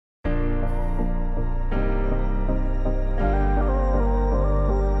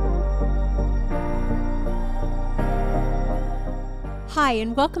Hi,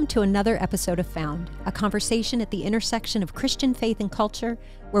 and welcome to another episode of Found, a conversation at the intersection of Christian faith and culture,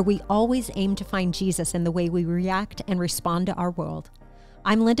 where we always aim to find Jesus in the way we react and respond to our world.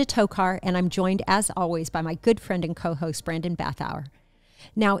 I'm Linda Tokar, and I'm joined, as always, by my good friend and co-host, Brandon Bathauer.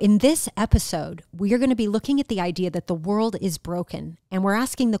 Now, in this episode, we are going to be looking at the idea that the world is broken, and we're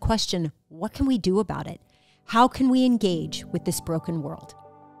asking the question, what can we do about it? How can we engage with this broken world?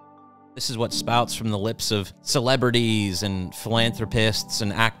 This is what spouts from the lips of celebrities and philanthropists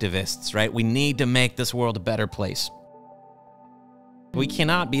and activists, right? We need to make this world a better place. We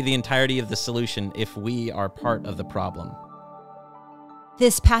cannot be the entirety of the solution if we are part of the problem.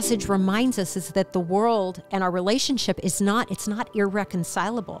 This passage reminds us is that the world and our relationship it's not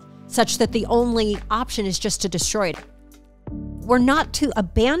irreconcilable, such that the only option is just to destroy it. We're not to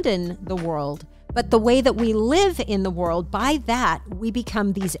abandon the world, but the way that we live in the world, by that, we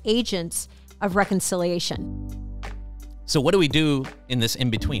become these agents of reconciliation. So what do we do in this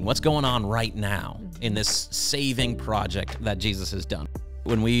in-between? What's going on right now in this saving project that Jesus has done?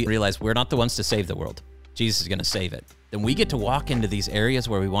 When we realize we're not the ones to save the world, Jesus is going to save it, then we get to walk into these areas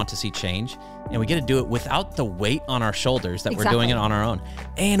where we want to see change, and we get to do it without the weight on our shoulders that we're doing it on our own.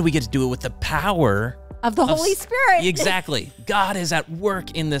 And we get to do it with the power of the Holy Spirit. Exactly. God is at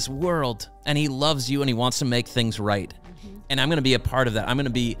work in this world, and he loves you, and he wants to make things right. And I'm going to be a part of that. I'm going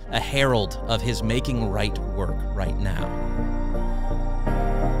to be a herald of his making right work right now.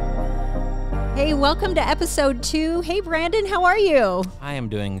 Hey, welcome to episode 2. Hey, Brandon, how are you? I am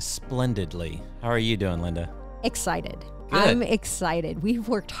doing splendidly. How are you doing, Linda? Excited. Good. I'm excited. We've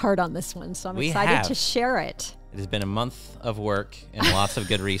worked hard on this one, so I'm excited to share it. It has been a month of work and lots of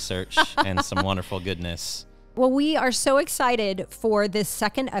good research and some wonderful goodness. Well, we are so excited for this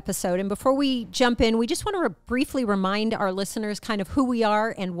second episode. And before we jump in, we just want to briefly remind our listeners kind of who we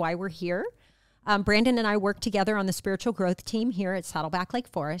are and why we're here. Brandon and I work together on the spiritual growth team here at Saddleback Lake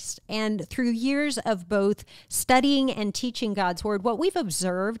Forest. And through years of both studying and teaching God's word, what we've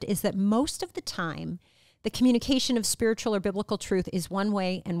observed is that most of the time, the communication of spiritual or biblical truth is one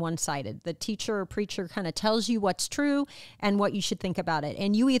way and one-sided. The teacher or preacher kind of tells you what's true and what you should think about it,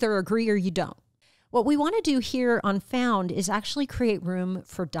 and you either agree or you don't. What we want to do here on Found is actually create room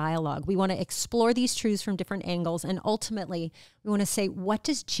for dialogue. We want to explore these truths from different angles, and ultimately, we want to say, what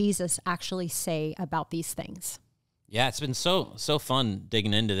does Jesus actually say about these things? Yeah, it's been so fun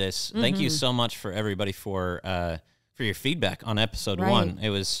digging into this. Mm-hmm. Thank you so much for everybody for your feedback on episode 1. It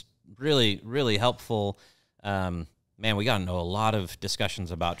was really, really helpful. Man, we got into a lot of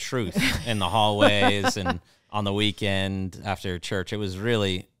discussions about truth in the hallways and on the weekend after church. It was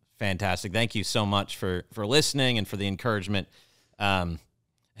really fantastic. Thank you so much for listening and for the encouragement.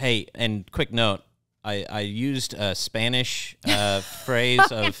 Hey, and quick note, I used a Spanish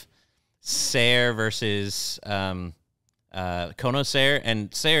phrase of ser versus conocer,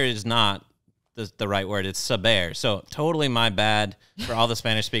 and ser is not the right word. It's saber. So totally my bad for all the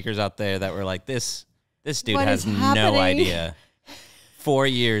Spanish speakers out there that were like, this dude has no idea. 4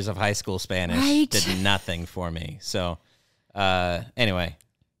 years of high school Spanish did nothing for me. So anyway,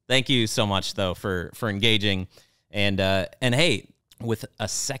 thank you so much though for engaging. And hey, with a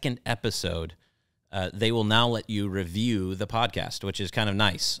second episode, they will now let you review the podcast, which is kind of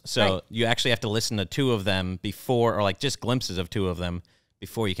nice. So you actually have to listen to 2 of them before, or like just glimpses of 2 of them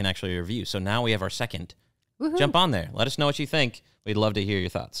before you can actually review. So now we have our second. Woohoo. Jump on there. Let us know what you think. We'd love to hear your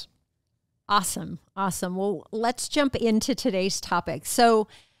thoughts. Awesome. Well, let's jump into today's topic. So,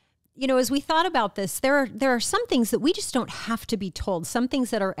 as we thought about this, there are some things that we just don't have to be told, some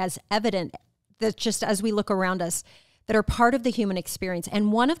things that are as evident that just as we look around us that are part of the human experience.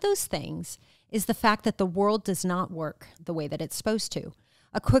 And one of those things is the fact that the world does not work the way that it's supposed to.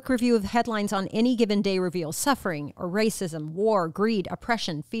 A quick review of headlines on any given day reveals suffering or racism, war, greed,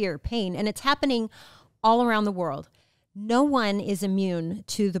 oppression, fear, pain, and it's happening all around the world. No one is immune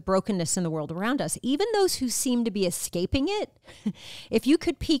to the brokenness in the world around us, even those who seem to be escaping it. If you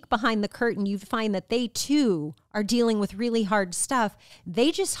could peek behind the curtain, you'd find that they too are dealing with really hard stuff.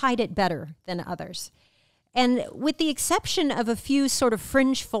 They just hide it better than others. And with the exception of a few sort of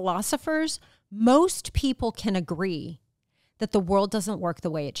fringe philosophers, most people can agree that the world doesn't work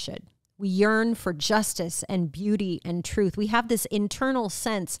the way it should. We yearn for justice and beauty and truth. We have this internal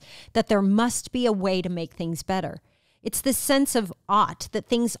sense that there must be a way to make things better. It's this sense of ought, that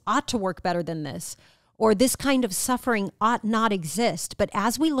things ought to work better than this, or this kind of suffering ought not exist. But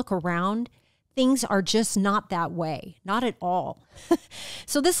as we look around, things are just not that way, not at all.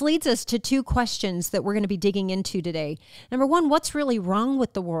 So this leads us to 2 questions that we're going to be digging into today. Number 1, what's really wrong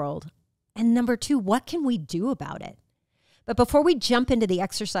with the world? And number 2, what can we do about it? But before we jump into the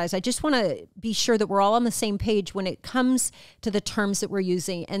exercise, I just want to be sure that we're all on the same page when it comes to the terms that we're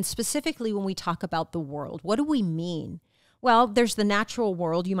using, and specifically when we talk about the world. What do we mean? Well, there's the natural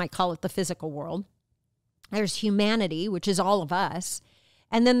world. You might call it the physical world. There's humanity, which is all of us.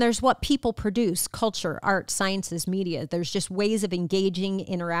 And then there's what people produce, culture, art, sciences, media. There's just ways of engaging,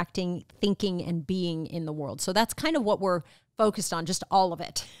 interacting, thinking, and being in the world. So that's kind of what we're focused on, just all of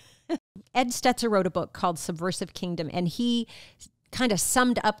it. Ed Stetzer wrote a book called Subversive Kingdom, and he kind of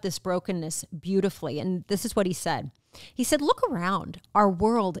summed up this brokenness beautifully. And this is what he said. He said, look around. Our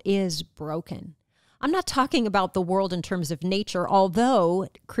world is broken. I'm not talking about the world in terms of nature, although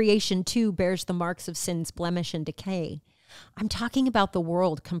creation too bears the marks of sin's blemish and decay. I'm talking about the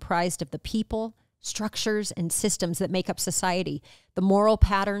world comprised of the people, structures, and systems that make up society, the moral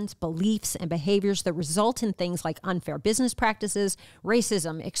patterns, beliefs, and behaviors that result in things like unfair business practices,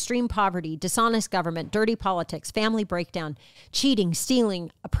 racism, extreme poverty, dishonest government, dirty politics, family breakdown, cheating, stealing,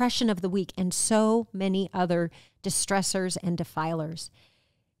 oppression of the weak, and so many other distressors and defilers.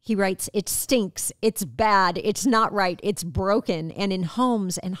 He writes, it stinks, it's bad, it's not right, it's broken, and in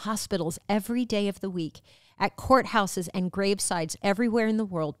homes and hospitals every day of the week, at courthouses and gravesides everywhere in the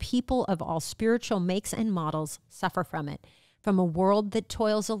world, people of all spiritual makes and models suffer from it, from a world that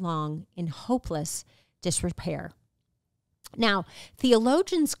toils along in hopeless disrepair. Now,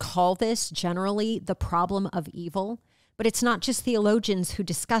 theologians call this generally the problem of evil, but it's not just theologians who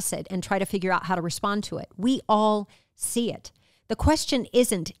discuss it and try to figure out how to respond to it. We all see it. The question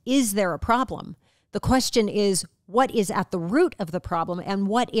isn't, is there a problem? The question is, what is at the root of the problem, and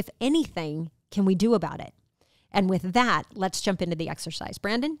what, if anything, can we do about it? And with that, let's jump into the exercise.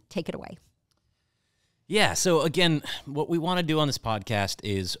 Brandon, take it away. Yeah, so again, what we want to do on this podcast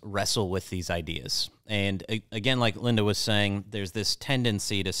is wrestle with these ideas. And again, like Linda was saying, there's this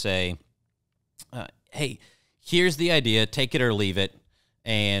tendency to say, hey, here's the idea, take it or leave it.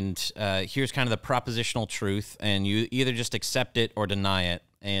 And here's kind of the propositional truth, and you either just accept it or deny it.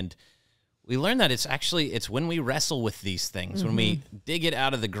 And we learn that it's when we wrestle with these things, when we dig it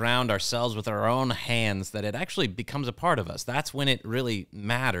out of the ground ourselves with our own hands, that it actually becomes a part of us. That's when it really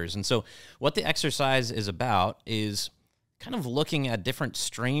matters. And so what the exercise is about is kind of looking at different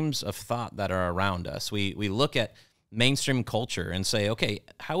streams of thought that are around us. We look at mainstream culture and say, okay,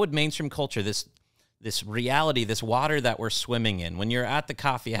 how would mainstream culture, this reality, this water that we're swimming in, when you're at the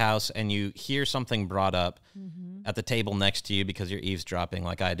coffee house and you hear something brought up at the table next to you because you're eavesdropping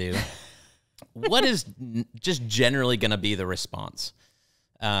like I do, what is just generally going to be the response?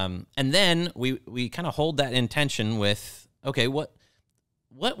 And then we kind of hold that intention with, okay, what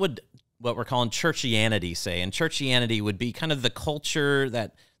would what we're calling churchianity say? And churchianity would be kind of the culture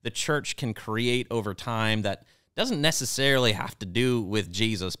that the church can create over time that doesn't necessarily have to do with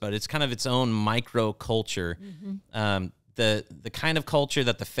Jesus, but it's kind of its own micro culture. The kind of culture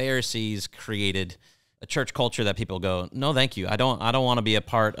that the Pharisees created, a church culture that people go, no, thank you. I don't want to be a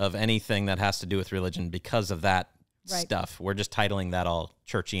part of anything that has to do with religion because of that stuff. We're just titling that all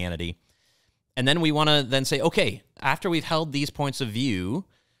churchianity. And then we want to then say, okay, after we've held these points of view,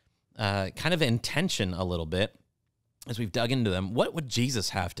 kind of intention a little bit, as we've dug into them, what would Jesus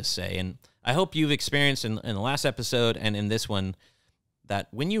have to say? And I hope you've experienced in the last episode and in this one that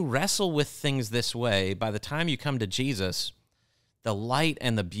when you wrestle with things this way, by the time you come to Jesus, the light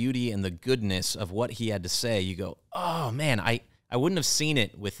and the beauty and the goodness of what he had to say, you go, oh man, I wouldn't have seen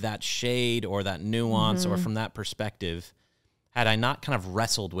it with that shade or that nuance or from that perspective had I not kind of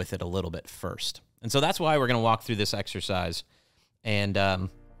wrestled with it a little bit first. And so that's why we're going to walk through this exercise. And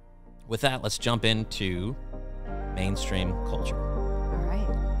with that, let's jump into mainstream culture. All right.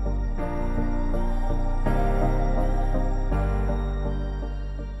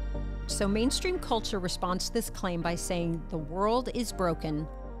 So mainstream culture responds to this claim by saying the world is broken,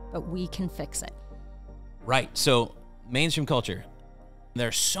 but we can fix it. Right. So mainstream culture,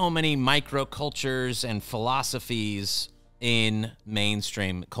 there's so many microcultures and philosophies in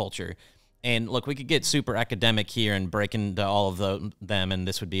mainstream culture. And look, we could get super academic here and break into all of them, and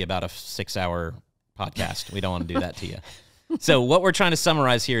this would be about a 6-hour podcast. We don't want to do that to you. So what we're trying to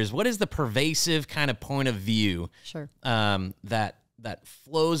summarize here is what is the pervasive kind of point of view that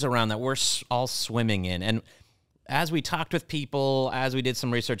flows around, that we're all swimming in. And as we talked with people, as we did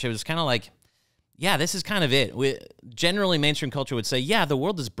some research, it was kind of like, yeah, this is kind of it. Generally, mainstream culture would say, yeah, the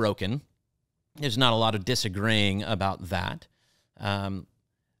world is broken. There's not a lot of disagreeing about that.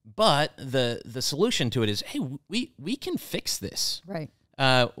 But the solution to it is, hey, we can fix this. Right.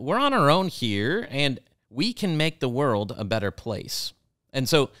 We're on our own here, and we can make the world a better place. And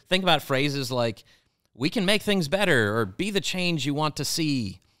so think about phrases like, we can make things better, or be the change you want to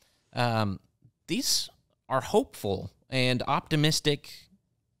see. These are hopeful and optimistic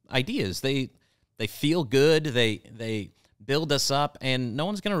ideas. They feel good. They build us up, and no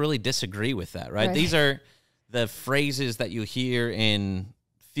one's going to really disagree with that, right? These are the phrases that you hear in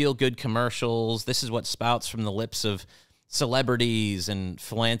feel-good commercials. This is what spouts from the lips of celebrities and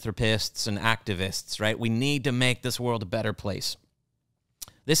philanthropists and activists, right? We need to make this world a better place.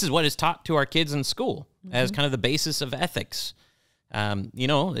 This is what is taught to our kids in school as kind of the basis of ethics. You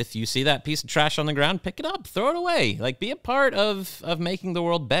know, if you see that piece of trash on the ground, pick it up, throw it away. Like, be a part of making the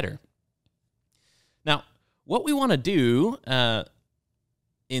world better. Now, what we want to do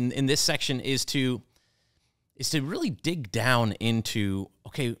in this section is to really dig down into,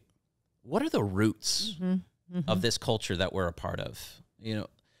 okay, what are the roots of this culture that we're a part of? You know,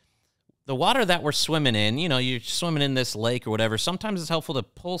 the water that we're swimming in, you know, you're swimming in this lake or whatever. Sometimes it's helpful to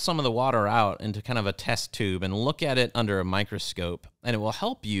pull some of the water out into kind of a test tube and look at it under a microscope, and it will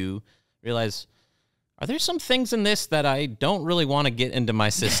help you realize, are there some things in this that I don't really want to get into my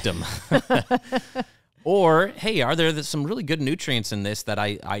system? Or, hey, are there some really good nutrients in this that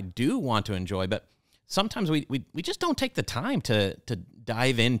I do want to enjoy? But sometimes we just don't take the time to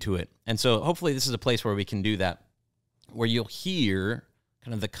dive into it. And so hopefully this is a place where we can do that, where you'll hear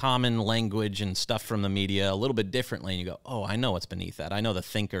kind of the common language and stuff from the media a little bit differently, and you go, oh, I know what's beneath that. I know the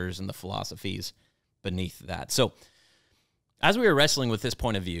thinkers and the philosophies beneath that. So as we were wrestling with this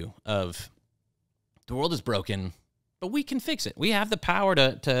point of view of the world is broken, but we can fix it. We have the power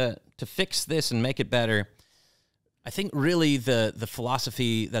to fix this and make it better. I think really the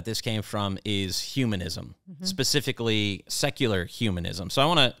philosophy that this came from is humanism, specifically secular humanism. So I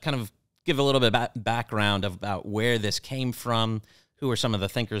want to kind of give a little bit of background about where this came from, who are some of the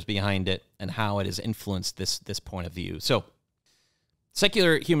thinkers behind it, and how it has influenced this point of view. So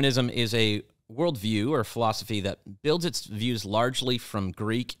secular humanism is a worldview or philosophy that builds its views largely from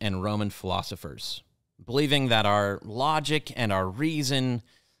Greek and Roman philosophers, believing that our logic and our reason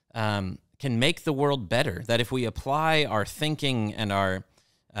can make the world better, that if we apply our thinking and our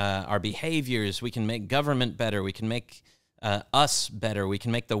behaviors, we can make government better, we can make us better, we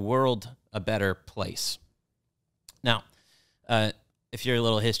can make the world a better place. Now, if you're a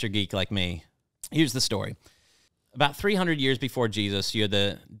little history geek like me, here's the story. About 300 years before Jesus, you had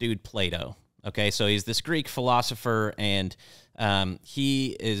the dude Plato. Okay, so he's this Greek philosopher, and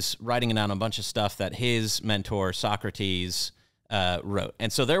he is writing down a bunch of stuff that his mentor, Socrates, wrote.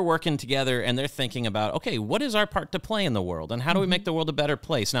 And so they're working together, and they're thinking about, okay, what is our part to play in the world, and how do we make the world a better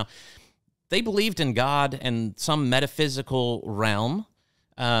place? Now, they believed in God and some metaphysical realm.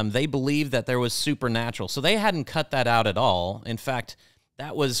 They believed that there was supernatural. So they hadn't cut that out at all. In fact,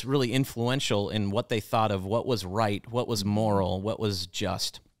 that was really influential in what they thought of what was right, what was moral, what was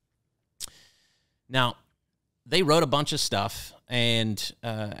just. Now, they wrote a bunch of stuff, and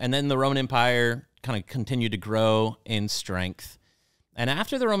then the Roman Empire kind of continued to grow in strength. And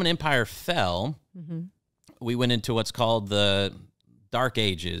after the Roman Empire fell, we went into what's called the Dark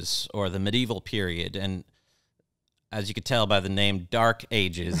Ages, or the medieval period. And as you could tell by the name Dark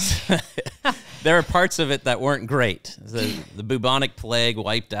Ages, there are parts of it that weren't great. The bubonic plague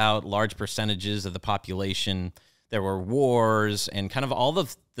wiped out large percentages of the population. There were wars, and kind of all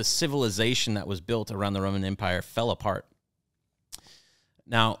of the civilization that was built around the Roman Empire fell apart.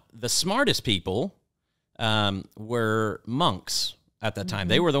 Now, the smartest people were monks at that time.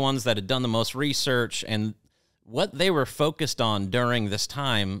 They were the ones that had done the most research, and what they were focused on during this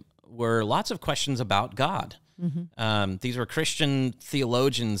time were lots of questions about God. These were Christian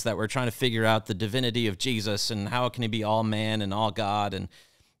theologians that were trying to figure out the divinity of Jesus and how can he be all man and all God, and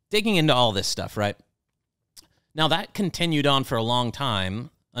digging into all this stuff, right? Now, that continued on for a long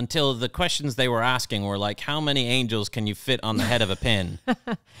time until the questions they were asking were like, how many angels can you fit on the head of a pin?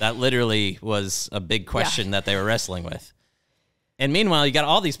 That literally was a big question that they were wrestling with. And meanwhile, you got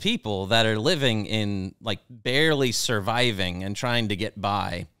all these people that are living in, like, barely surviving and trying to get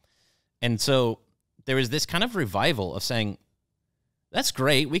by. And so there was this kind of revival of saying, that's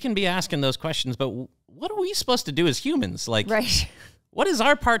great, we can be asking those questions, but what are we supposed to do as humans? Like, what is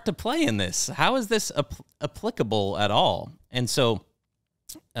our part to play in this? How is this applicable at all? And so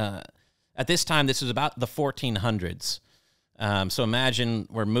at this time, this was about the 1400s. So imagine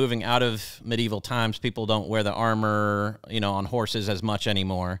we're moving out of medieval times. People don't wear the armor, on horses as much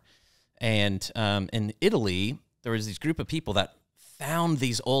anymore. And in Italy, there was this group of people that found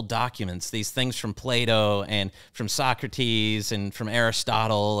these old documents, these things from Plato and from Socrates and from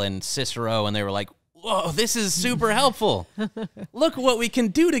Aristotle and Cicero, and they were like, whoa, this is super helpful. Look what we can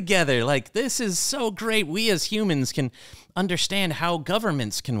do together. Like, this is so great. We as humans can understand how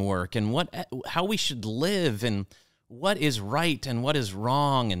governments can work and how we should live and what is right and what is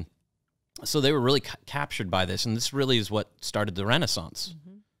wrong. So they were really captured by this, and this really is what started the Renaissance,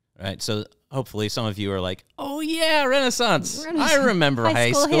 right? So hopefully some of you are like, oh, yeah, Renaissance. I remember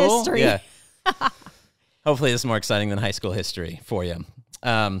high school history. Yeah. Hopefully this is more exciting than high school history for you.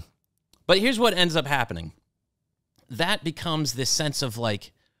 But here's what ends up happening. That becomes this sense of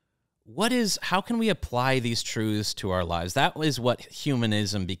like, how can we apply these truths to our lives? That is what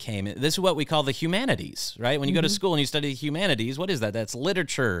humanism became. This is what we call the humanities, right? When you go to school and you study humanities, what is that? That's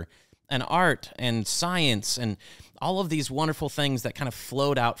literature and art and science and all of these wonderful things that kind of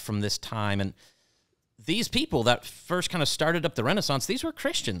flowed out from this time. And these people that first kind of started up the Renaissance, these were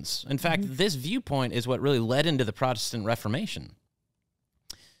Christians. In fact, this viewpoint is what really led into the Protestant Reformation.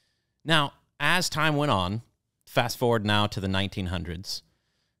 Now, as time went on, fast forward now to the 1900s,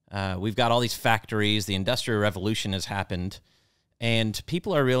 we've got all these factories, the Industrial Revolution has happened, and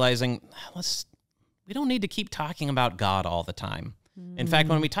people are realizing, we don't need to keep talking about God all the time. In fact,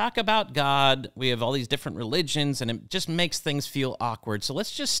 when we talk about God, we have all these different religions, and it just makes things feel awkward. So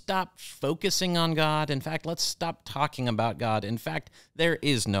let's just stop focusing on God. In fact, let's stop talking about God. In fact, there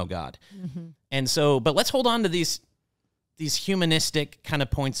is no God. And so, but let's hold on to these humanistic kind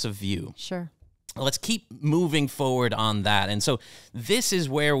of points of view. Sure. Let's keep moving forward on that. And so this is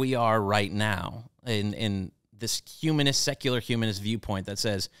where we are right now in this secular humanist viewpoint that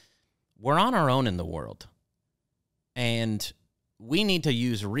says we're on our own in the world. And we need to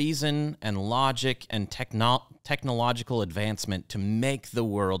use reason and logic and technological advancement to make the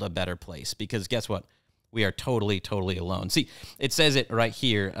world a better place. Because guess what? We are totally, totally alone. See, it says it right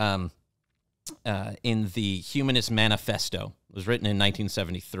here in the Humanist Manifesto. It was written in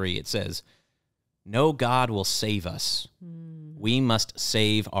 1973. It says, "No God will save us. We must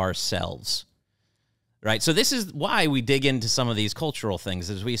save ourselves." Right? So this is why we dig into some of these cultural things.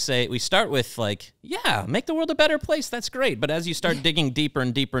 As we start with like, yeah, make the world a better place. That's great. But as you start digging deeper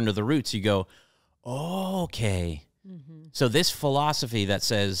and deeper into the roots, you go, oh, okay. So this philosophy that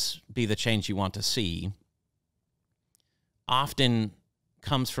says, be the change you want to see, often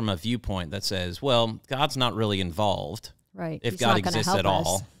comes from a viewpoint that says, well, God's not really involved. Right. If God exists at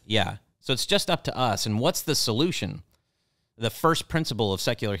all. Yeah. So it's just up to us. And what's the solution? The first principle of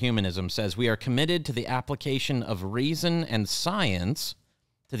secular humanism says we are committed to the application of reason and science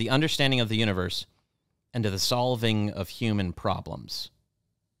to the understanding of the universe and to the solving of human problems.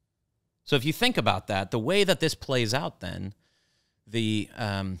 So if you think about that, the way that this plays out then, the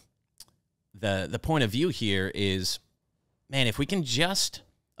point of view here is, man, if we can just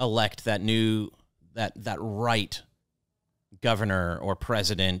elect that right governor or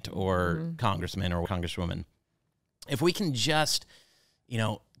president or congressman or congresswoman, if we can just,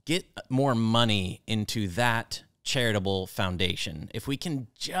 get more money into that charitable foundation, if we can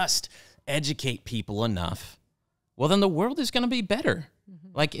just educate people enough, well, then the world is going to be better.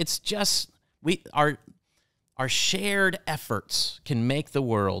 Like it's just, our shared efforts can make the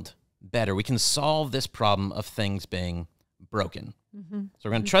world better. We can solve this problem of things being broken. So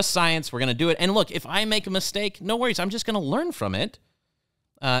we're going to trust science. We're going to do it. And look, if I make a mistake, no worries. I'm just going to learn from it.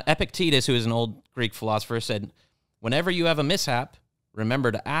 Epictetus, who is an old Greek philosopher, said, whenever you have a mishap,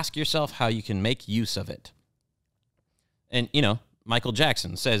 remember to ask yourself how you can make use of it. And, Michael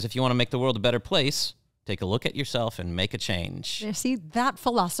Jackson says, if you want to make the world a better place, take a look at yourself and make a change. You see, that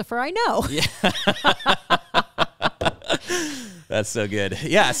philosopher I know. Yeah. That's so good.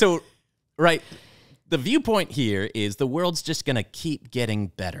 Yeah, so, right, the viewpoint here is the world's just going to keep getting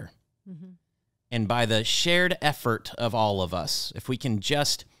better. And by the shared effort of all of us, if we can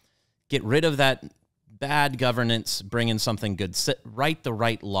just get rid of that bad governance, bring in something good, write the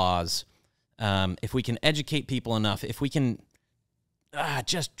right laws, if we can educate people enough, if we can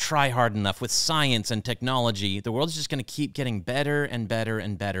just try hard enough with science and technology, the world's just going to keep getting better and better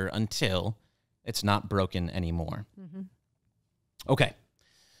and better until it's not broken anymore. Okay,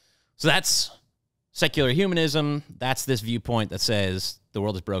 so that's secular humanism. That's this viewpoint that says the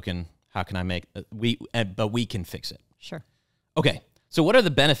world is broken. How can I make but we can fix it. Sure. Okay, so what are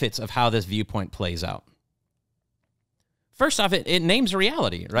the benefits of how this viewpoint plays out? First off, it names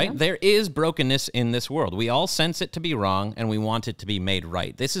reality, right? Yeah. There is brokenness in this world. We all sense it to be wrong, and we want it to be made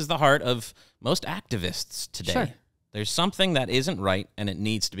right. This is the heart of most activists today. Sure. There's something that isn't right, and it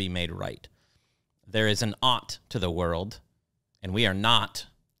needs to be made right. There is an ought to the world, and we are not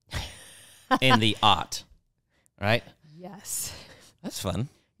in the ought, right? Yes. That's fun.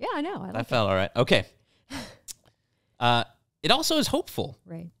 Yeah, I know. That felt all right. Okay. It also is hopeful.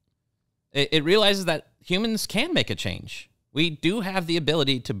 Right. It realizes that humans can make a change. We do have the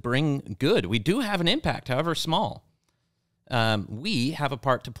ability to bring good. We do have an impact, however small. We have a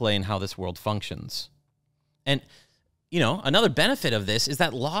part to play in how this world functions. And another benefit of this is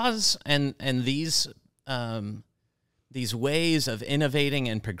that laws and these ways of innovating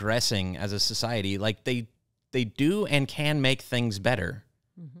and progressing as a society, like they do and can make things better.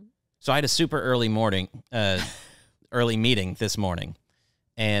 Mm-hmm. So I had a super early meeting this morning,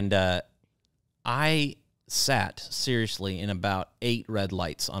 and I sat seriously in about 8 red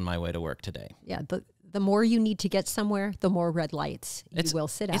lights on my way to work today. Yeah, the more you need to get somewhere, the more red lights you will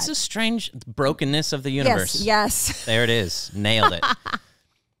sit at. It's a strange brokenness of the universe. Yes. There it is. Nailed it.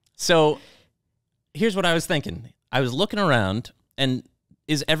 So here's what I was thinking. I was looking around, and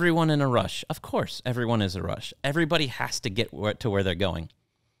is everyone in a rush? Of course, everyone is in a rush. Everybody has to get to where they're going.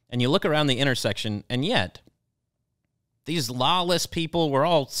 And you look around the intersection, and yet these lawless people, we're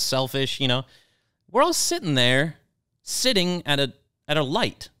all selfish, We're all sitting at a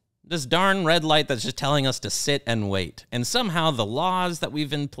light. This darn red light that's just telling us to sit and wait. And somehow the laws that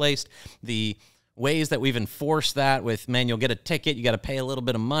we've in place, the ways that we've enforced that with, man, you'll get a ticket, you got to pay a little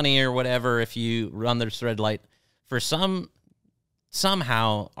bit of money or whatever if you run this red light. For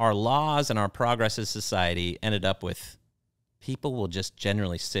somehow our laws and our progress as society ended up with people will just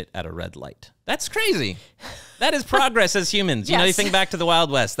generally sit at a red light. That's crazy. That is progress as humans. Yes. You think back to the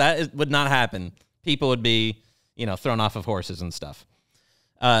Wild West, would not happen. People would be, thrown off of horses and stuff.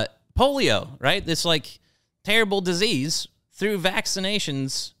 Polio, right? This terrible disease through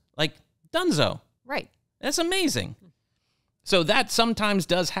vaccinations, dunzo. Right. That's amazing. So that sometimes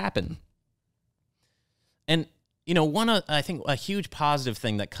does happen. And, I think a huge positive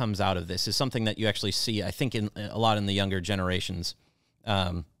thing that comes out of this is something that you actually see, I think, in a lot in the younger generations.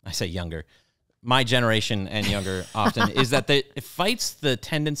 I say younger. My generation and younger often, is that it fights the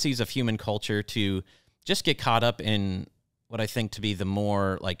tendencies of human culture to just get caught up in what I think to be the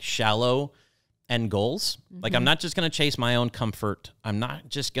more shallow end goals. Mm-hmm. I'm not just going to chase my own comfort. I'm not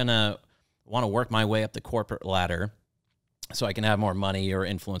just going to want to work my way up the corporate ladder so I can have more money or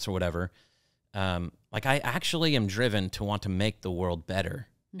influence or whatever. I actually am driven to want to make the world better.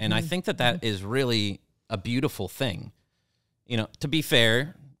 Mm-hmm. And I think that is really a beautiful thing. To be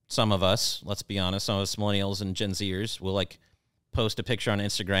fair, some of us, let's be honest, some of us millennials and Gen Zers will post a picture on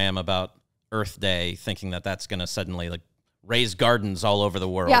Instagram about Earth Day thinking that that's going to suddenly raise gardens all over the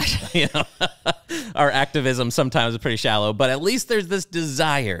world. Yeah. Our activism sometimes is pretty shallow, but at least there's this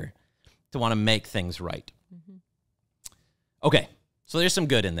desire to want to make things right. Mm-hmm. Okay, so there's some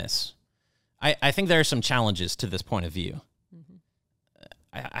good in this. I think there are some challenges to this point of view.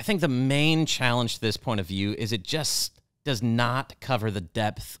 Mm-hmm. I think the main challenge to this point of view is it just does not cover the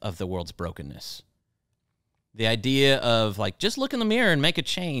depth of the world's brokenness. The idea of just look in the mirror and make a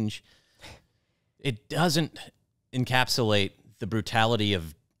change, it doesn't encapsulate the brutality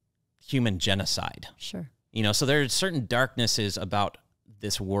of human genocide. Sure. So there are certain darknesses about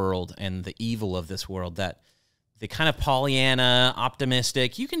this world and the evil of this world that the kind of Pollyanna,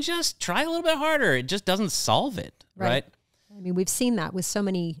 optimistic, you can just try a little bit harder. It just doesn't solve it, right? I mean, we've seen that with so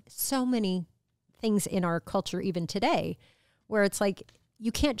many things in our culture even today, where it's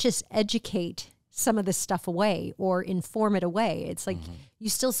you can't just educate some of this stuff away or inform it away. It's you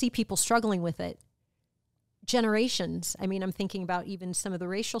still see people struggling with it. Generations. I mean, I'm thinking about even some of the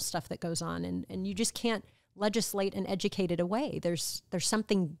racial stuff that goes on, and you just can't legislate and educate it away. There's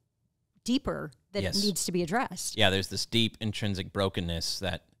something deeper that needs to be addressed. Yeah, there's this deep intrinsic brokenness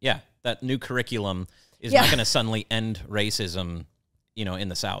that new curriculum is not going to suddenly end racism, in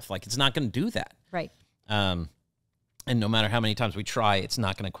the South. It's not going to do that. Right. And no matter how many times we try, it's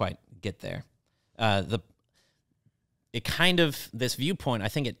not going to quite get there. This viewpoint, I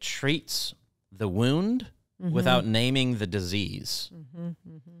think it treats the wound without naming the disease. Mm-hmm,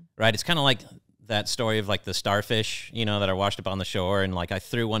 mm-hmm. Right? It's kind of like that story of the starfish, that are washed up on the shore, and I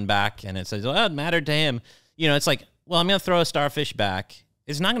threw one back and it says, well, it mattered to him. It's well, I'm going to throw a starfish back.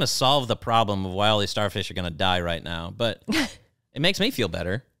 It's not going to solve the problem of why all these starfish are going to die right now, but it makes me feel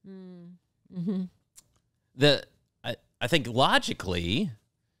better. Mm-hmm. I think logically,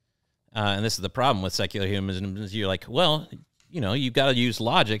 and this is the problem with secular humanism, is you're well, you've got to use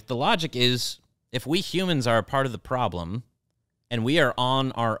logic. The logic is, if we humans are a part of the problem and we are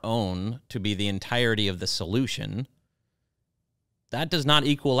on our own to be the entirety of the solution, that does not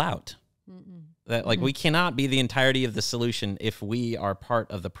equal out. Mm-mm. That we cannot be the entirety of the solution if we are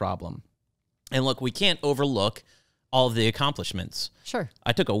part of the problem. And look, we can't overlook all of the accomplishments. Sure.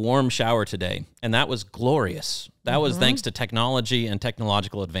 I took a warm shower today, and that was glorious. That was thanks to technology and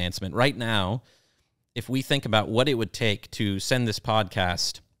technological advancement. Right now, if we think about what it would take to send this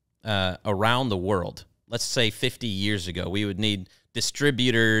podcast around the world, let's say 50 years ago, we would need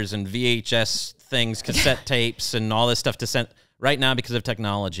distributors and VHS things, cassette tapes, and all this stuff to send. Right now, because of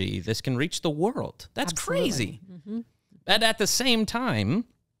technology, this can reach the world. That's crazy. Mm-hmm. But at the same time,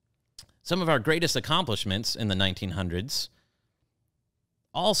 some of our greatest accomplishments in the 1900s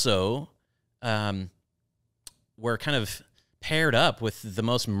also were kind of paired up with the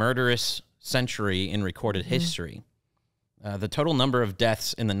most murderous century in recorded history. The total number of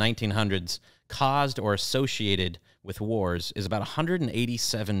deaths in the 1900s caused or associated with wars is about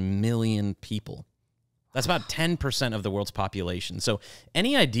 187 million people. That's about 10% of the world's population. So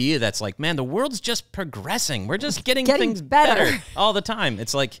any idea that's like, man, the world's just progressing. We're just getting things better all the time.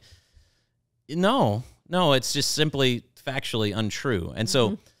 It's like, no, it's just simply factually untrue. And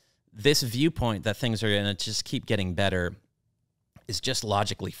so this viewpoint that things are going to just keep getting better is just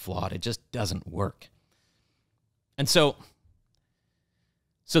logically flawed. It just doesn't work. And so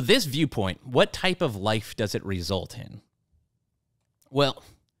this viewpoint, what type of life does it result in? Well,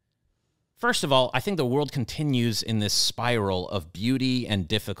 first of all, I think the world continues in this spiral of beauty and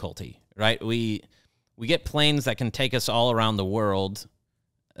difficulty, right? We get planes that can take us all around the world.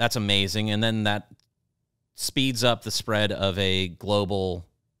 That's amazing. And then that speeds up the spread of a global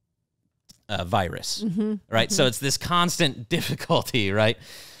virus, right? So it's this constant difficulty, right?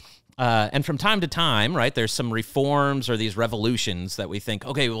 And from time to time, right, there's some reforms or these revolutions that we think,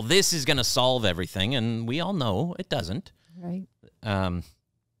 okay, well, this is going to solve everything. And we all know it doesn't. Right.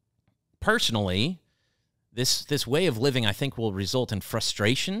 Personally, this way of living, I think, will result in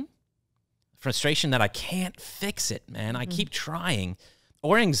frustration that I can't fix it, man. I keep trying.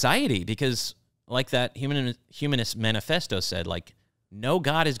 Or anxiety, because like that humanist manifesto said, like, no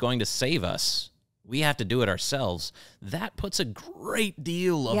God is going to save us. We have to do it ourselves. That puts a great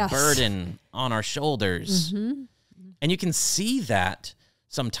deal of burden on our shoulders. And you can see that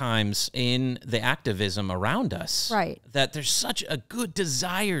sometimes in the activism around us. Right. That there's such a good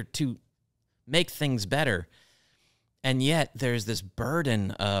desire to make things better. And yet there's this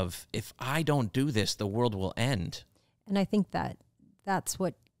burden of, if I don't do this, the world will end. And I think that's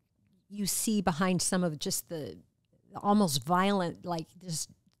what you see behind some of just the almost violent, like just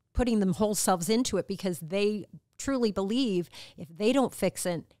putting them whole selves into it, because they truly believe if they don't fix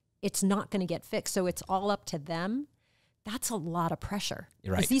it, it's not going to get fixed. So it's all up to them. That's a lot of pressure.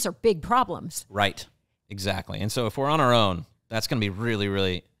 Right. Because these are big problems. Right. Exactly. And so if we're on our own, that's going to be really,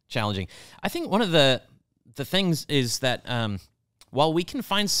 really challenging. I think one of the things is that while we can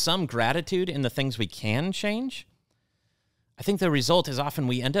find some gratitude in the things we can change, I think the result is often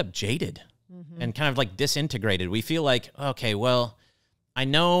we end up jaded and kind of like disintegrated. We feel like, okay, well, I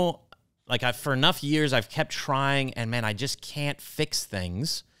know, like, for enough years I've kept trying, and man, I just can't fix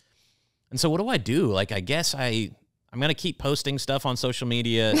things. And so what do? Like, I guess I'm going to keep posting stuff on social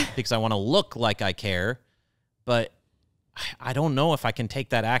media because I want to look like I care, but I don't know if I can take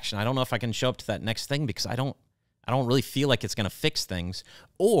that action. I don't know if I can show up to that next thing because I don't really feel like it's going to fix things.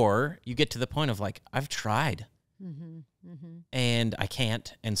 Or you get to the point of like, I've tried and I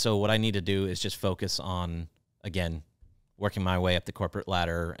can't. And so what I need to do is just focus on, again, working my way up the corporate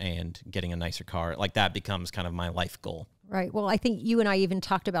ladder and getting a nicer car. Like, that becomes kind of my life goal. Right. Well, I think you and I even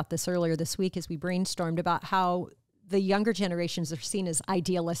talked about this earlier this week as we brainstormed about how the younger generations are seen as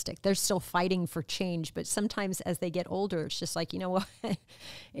idealistic. They're still fighting for change, but sometimes as they get older, it's just like, you know what?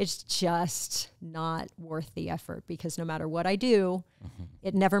 It's just not worth the effort, because no matter what I do,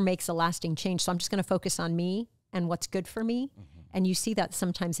 it never makes a lasting change. So I'm just going to focus on me and what's good for me. And you see that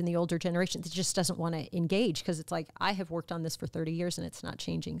sometimes in the older generations, it just doesn't want to engage, because it's like, I have worked on this for 30 years and it's not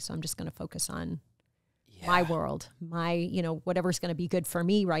changing. So I'm just going to focus on my world, my, whatever's going to be good for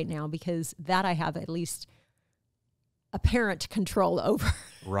me right now, because that I have at least apparent control over.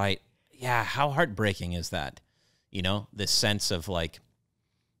 Right. Yeah. How heartbreaking is that? This sense of like,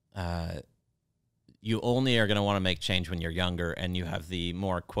 you only are going to want to make change when you're younger, and you have the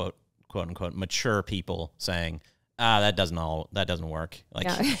more quote unquote mature people saying, that doesn't work. Like,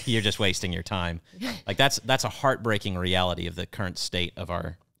 you're just wasting your time. Like, that's a heartbreaking reality of the current state of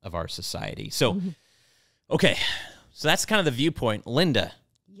our society. So, okay. So that's kind of the viewpoint. Linda,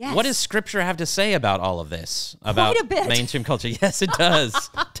 what does Scripture have to say about all of this? About Quite a bit. Mainstream culture? Yes, it does.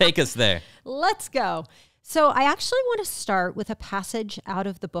 Take us there. Let's go. So I actually want to start with a passage out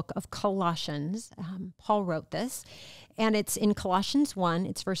of the book of Colossians. Paul wrote this, and it's in Colossians 1.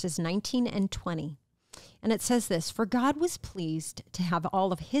 It's verses 19 and 20. And it says this: "For God was pleased to have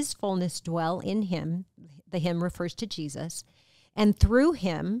all of his fullness dwell in him," the him refers to Jesus, "and through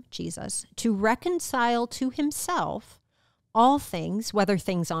him," Jesus, "to reconcile to himself all things, whether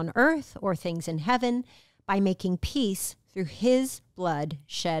things on earth or things in heaven, by making peace through his blood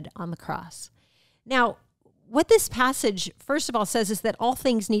shed on the cross." Now, what this passage, first of all, says is that all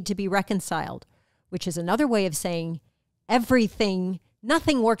things need to be reconciled, which is another way of saying everything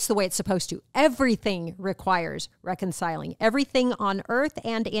Nothing works the way it's supposed to. Everything requires reconciling, everything on earth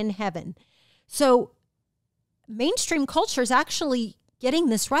and in heaven. So mainstream culture is actually getting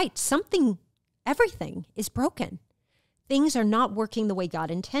this right. Everything is broken. Things are not working the way God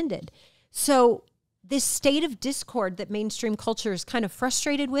intended. So this state of discord that mainstream culture is kind of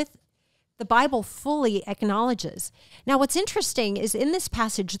frustrated with, the Bible fully acknowledges. Now, what's interesting is in this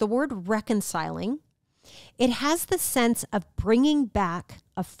passage, the word reconciling, it has the sense of bringing back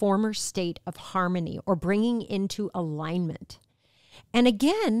a former state of harmony or bringing into alignment. And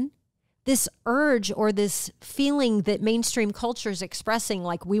again, this urge or this feeling that mainstream culture is expressing,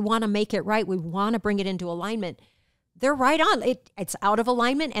 like we want to make it right, we want to bring it into alignment, they're right on. It's out of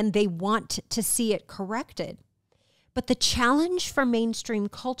alignment and they want to see it corrected. But the challenge for mainstream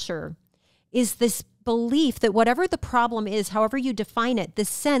culture is this belief that whatever the problem is, however you define it, the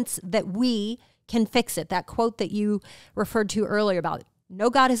sense that we can fix it. That quote that you referred to earlier about, no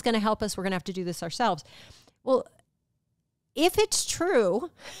God is going to help us, we're going to have to do this ourselves. Well, if it's true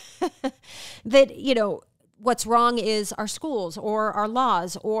that, what's wrong is our schools or our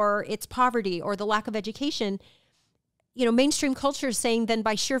laws or it's poverty or the lack of education, mainstream culture is saying then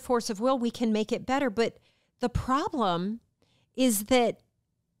by sheer force of will, we can make it better. But the problem is that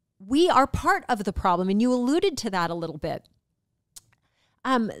we are part of the problem. And you alluded to that a little bit.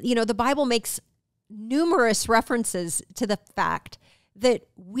 The Bible makes numerous references to the fact that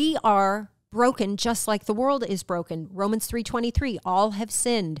we are broken just like the world is broken. Romans 3:23, all have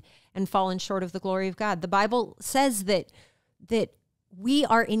sinned and fallen short of the glory of God. The Bible says that we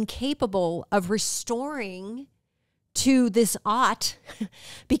are incapable of restoring to this ought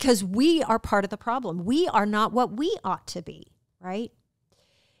because we are part of the problem. We are not what we ought to be, right?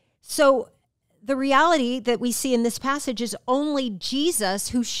 So the reality that we see in this passage is only Jesus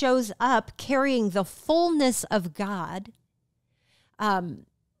who shows up carrying the fullness of God,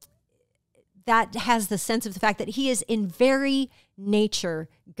 that has the sense of the fact that he is in very nature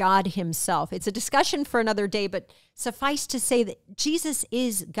God himself. It's a discussion for another day, but suffice to say that Jesus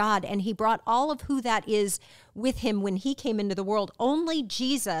is God and he brought all of who that is with him when he came into the world. Only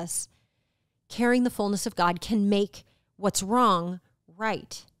Jesus, carrying the fullness of God, can make what's wrong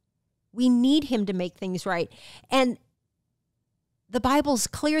right. We need him to make things right. And the Bible's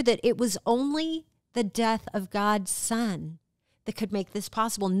clear that it was only the death of God's Son that could make this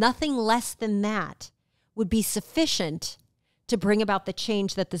possible. Nothing less than that would be sufficient to bring about the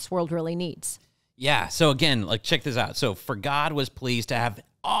change that this world really needs. Yeah. So again, check this out. So for God was pleased to have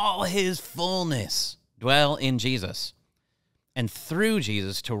all his fullness dwell in Jesus, and through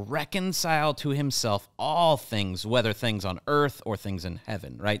Jesus to reconcile to himself all things, whether things on earth or things in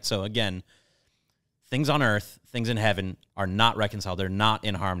heaven, right? So again, things on earth, things in heaven are not reconciled. They're not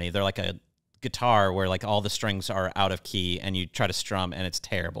in harmony. They're like a guitar where all the strings are out of key and you try to strum and it's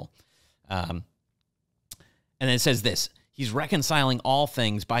terrible. And then it says this, he's reconciling all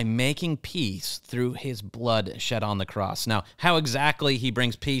things by making peace through his blood shed on the cross. Now, how exactly he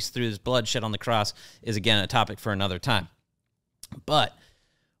brings peace through his blood shed on the cross is, again, a topic for another time. But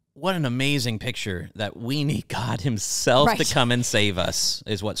what an amazing picture that we need God himself to come and save us,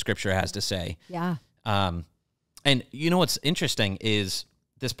 is what Scripture has to say. Yeah. And what's interesting is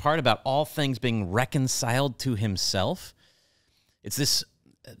this part about all things being reconciled to himself. It's this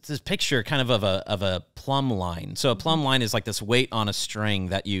picture kind of a plumb line. So a plumb line is like this weight on a string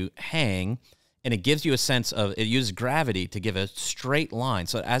that you hang, and it gives you a sense of, it uses gravity to give a straight line.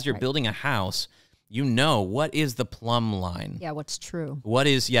 So as you're building a house, what is the plumb line. Yeah, what's true.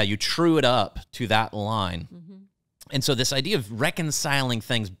 You true it up to that line. Mm-hmm. And so this idea of reconciling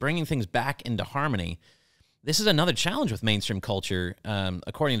things, bringing things back into harmony, this is another challenge with mainstream culture,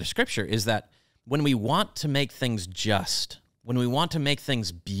 according to Scripture, is that when we want to make things just, when we want to make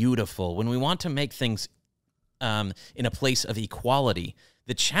things beautiful, when we want to make things in a place of equality,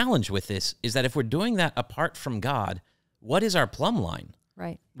 the challenge with this is that if we're doing that apart from God, what is our plumb line?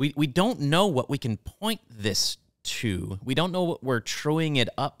 Right. We don't know what we can point this to. We don't know what we're truing it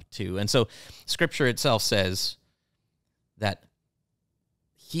up to. And so Scripture itself says that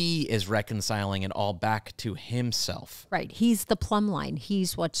he is reconciling it all back to himself. Right. He's the plumb line.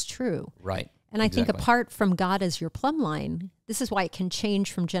 He's what's true. Right. And I think apart from God as your plumb line, this is why it can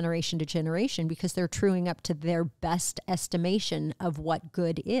change from generation to generation, because they're truing up to their best estimation of what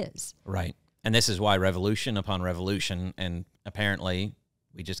good is. Right. And this is why revolution upon revolution, and apparently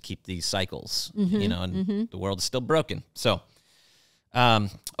we just keep these cycles, and the world is still broken. So,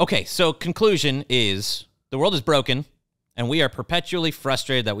 so conclusion is the world is broken, and we are perpetually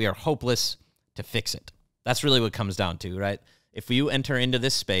frustrated that we are hopeless to fix it. That's really what it comes down to, right? If you enter into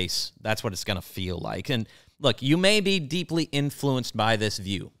this space, that's what it's going to feel like. And look, you may be deeply influenced by this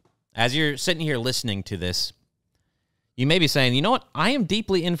view. As you're sitting here listening to this, you may be saying, you know what? I am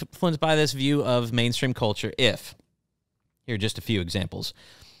deeply influenced by this view of mainstream culture if, here are just a few examples.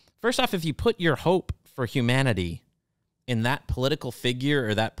 First off, if you put your hope for humanity in that political figure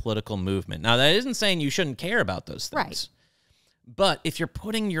or that political movement. Now, that isn't saying you shouldn't care about those things. Right. But if you're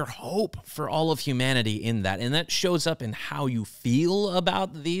putting your hope for all of humanity in that, and that shows up in how you feel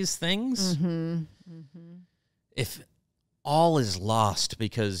about these things, if all is lost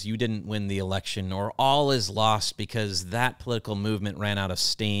because you didn't win the election, or all is lost because that political movement ran out of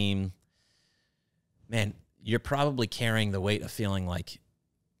steam, man, you're probably carrying the weight of feeling like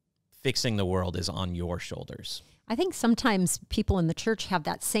fixing the world is on your shoulders. I think sometimes people in the church have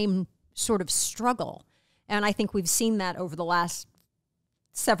that same sort of struggle. And I think we've seen that over the last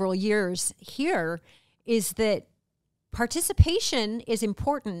several years here, is that participation is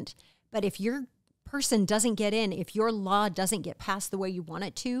important, but if your person doesn't get in, if your law doesn't get passed the way you want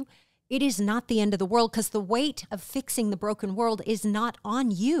it to, it is not the end of the world, because the weight of fixing the broken world is not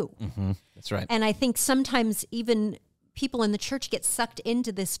on you. That's right. And I think sometimes even people in the church get sucked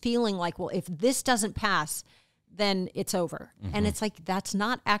into this feeling like, well, if this doesn't pass, then it's over. And it's like, that's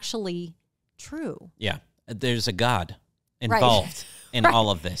not actually true. Yeah. There's a God involved in all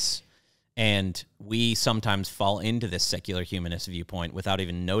of this. And we sometimes fall into this secular humanist viewpoint without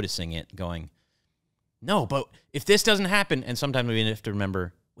even noticing it, going, no, but if this doesn't happen, and sometimes we have to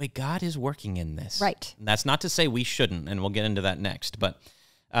remember, wait, God is working in this. Right. And that's not to say we shouldn't, and we'll get into that next. But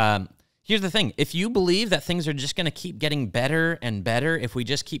here's the thing. If you believe that things are just going to keep getting better and better if we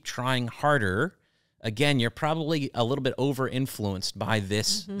just keep trying harder, again, you're probably a little bit over-influenced by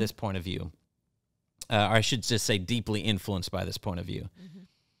this point of view. Or I should just say deeply influenced by this point of view.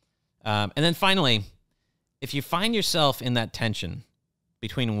 And then finally, if you find yourself in that tension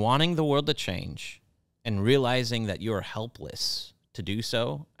between wanting the world to change and realizing that you're helpless to do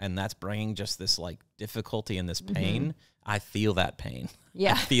so, and that's bringing just this like difficulty and this pain, I feel that pain.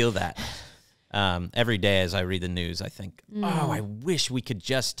 Yeah. I feel that. Every day as I read the news, I think, oh, I wish we could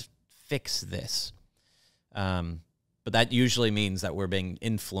just fix this. But that usually means that we're being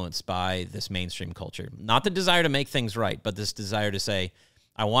influenced by this mainstream culture. Not the desire to make things right, but this desire to say,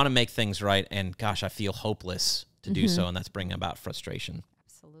 I want to make things right, and gosh, I feel hopeless to do so, and that's bringing about frustration.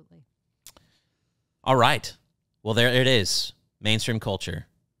 Absolutely. All right. Well, there it is. Mainstream culture.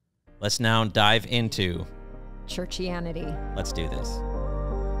 Let's now dive into churchianity. Let's do this.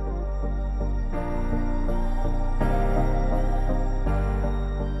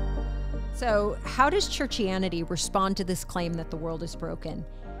 So how does churchianity respond to this claim that the world is broken?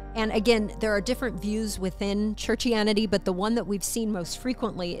 And again, there are different views within churchianity, but the one that we've seen most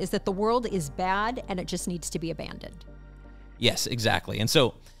frequently is that the world is bad and it just needs to be abandoned. Yes, exactly. And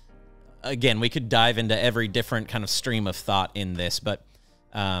so, again, we could dive into every different kind of stream of thought in this, but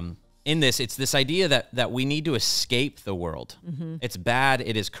in this, it's this idea that we need to escape the world. It's bad,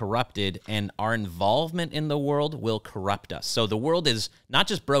 it is corrupted, and our involvement in the world will corrupt us. So the world is not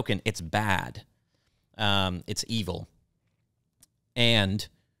just broken, it's bad. It's evil. And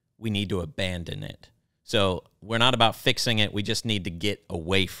we need to abandon it. So we're not about fixing it, we just need to get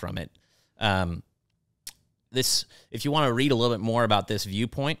away from it. If you want to read a little bit more about this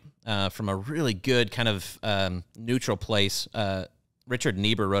viewpoint from a really good kind of neutral place, Richard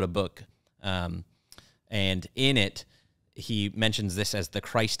Niebuhr wrote a book, and in it, he mentions this as the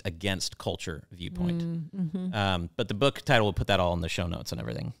Christ against culture viewpoint. But the book title, we'll put that all in the show notes and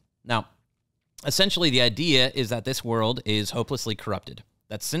everything. Now, essentially, the idea is that this world is hopelessly corrupted.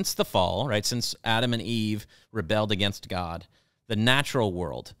 That since the fall, right, since Adam and Eve rebelled against God, the natural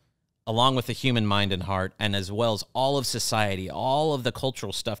world, along with the human mind and heart, and as well as all of society, all of the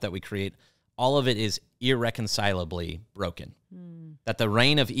cultural stuff that we create, all of it is irreconcilably broken. That the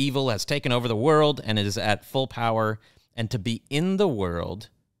reign of evil has taken over the world and is at full power, and to be in the world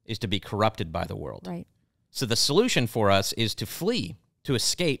is to be corrupted by the world. Right. So the solution for us is to flee, to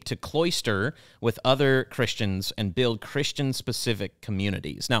escape, to cloister with other Christians and build Christian-specific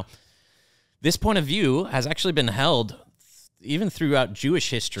communities. Now, this point of view has actually been held even throughout Jewish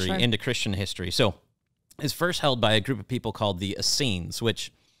history into Christian history. So it's first held by a group of people called the Essenes,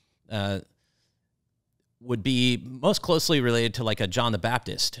 which would be most closely related to like a John the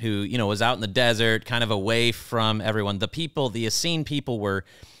Baptist who, you know, was out in the desert, kind of away from everyone. The Essene people were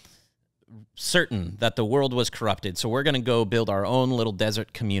certain that the world was corrupted, so we're going to go build our own little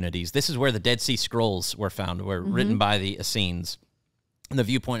desert communities. This is where the Dead Sea Scrolls were found, were written by the Essenes. And the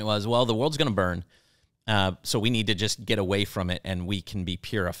viewpoint was, well, the world's going to burn, so we need to just get away from it and we can be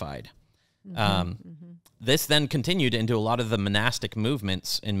purified. This then continued into a lot of the monastic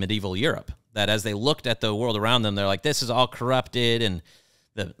movements in medieval Europe. that as they looked at the world around them, they're like, this is all corrupted, and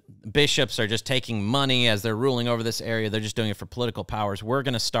the bishops are just taking money as they're ruling over this area. They're just doing it for political powers. We're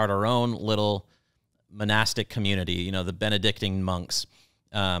going to start our own little monastic community, the Benedictine monks.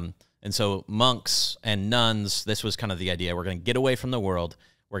 And so monks and nuns, this was kind of the idea. We're going to get away from the world.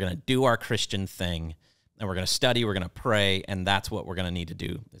 We're going to do our Christian thing, and we're going to study, we're going to pray, and that's what we're going to need to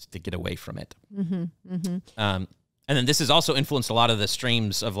do, is to get away from it. And then this has also influenced a lot of the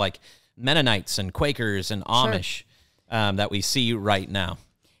streams of like Mennonites and Quakers and Amish that we see right now.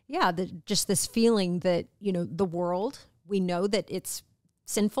 Yeah, just this feeling that, the world, we know that it's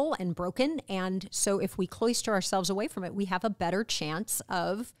sinful and broken, and so if we cloister ourselves away from it, we have a better chance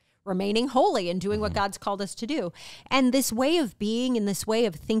of remaining holy and doing what God's called us to do. And this way of being and this way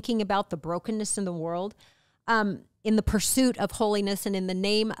of thinking about the brokenness in the world, in the pursuit of holiness and in the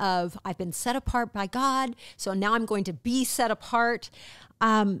name of, I've been set apart by God, so now I'm going to be set apart,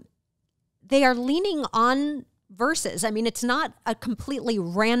 they are leaning on verses. I mean, it's not a completely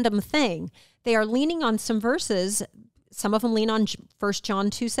random thing. They are leaning on some verses. Some of them lean on 1 John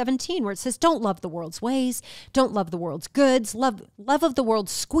 2:17, where it says, don't love the world's ways, don't love the world's goods. Love of the world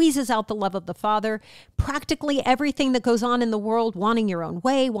squeezes out the love of the Father. Practically everything that goes on in the world, wanting your own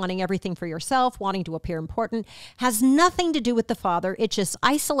way, wanting everything for yourself, wanting to appear important, has nothing to do with the Father. It just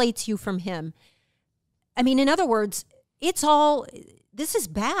isolates you from him. I mean, in other words, this is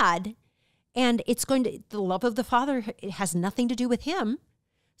bad, and the love of the Father, it has nothing to do with him.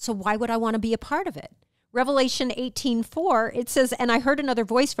 So why would I want to be a part of it? Revelation 18:4, it says, and I heard another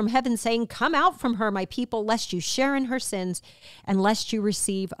voice from heaven saying, come out from her, my people, lest you share in her sins and lest you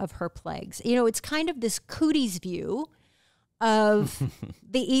receive of her plagues. It's kind of this cooties view of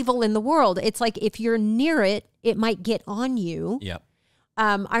the evil in the world. It's like if you're near it, it might get on you. Yep.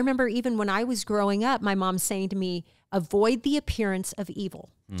 I remember even when I was growing up, my mom saying to me, avoid the appearance of evil.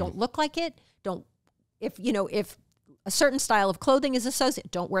 Don't look like it. If a certain style of clothing is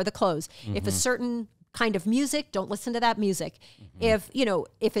associated, don't wear the clothes. If a certain kind of music, don't listen to that music. If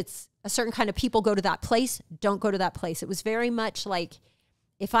it's a certain kind of people go to that place, don't go to that place. It was very much like,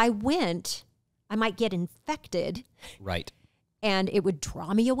 if I went, I might get infected. Right. And it would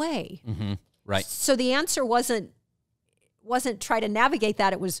draw me away. Right. So the answer wasn't try to navigate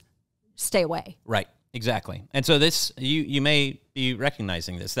that, it was stay away. Right. Exactly. And so this, you may be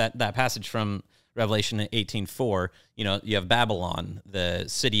recognizing this, that passage from Revelation 18:4, you have Babylon, the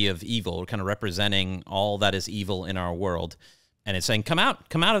city of evil, kind of representing all that is evil in our world. And it's saying, come out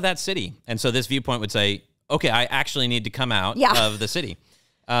of that city. And so this viewpoint would say, okay, I actually need to come out of the city.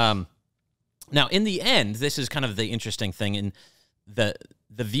 Now, in the end, this is kind of the interesting thing. And the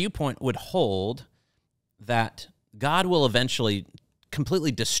viewpoint would hold that God will eventually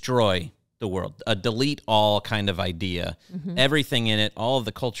completely destroy the world, a delete all kind of idea, everything in it, all of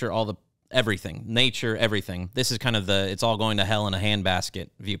the culture, everything, nature, everything. This is kind of it's all going to hell in a handbasket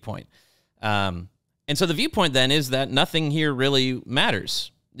viewpoint. And so the viewpoint then is that nothing here really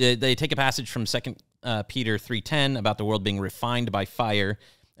matters. They take a passage from 2 Peter 3:10 about the world being refined by fire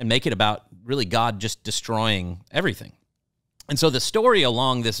and make it about really God just destroying everything. And so the story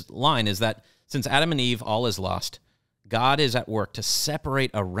along this line is that since Adam and Eve, all is lost, God is at work to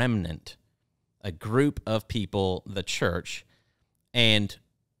separate a remnant, a group of people, the church, and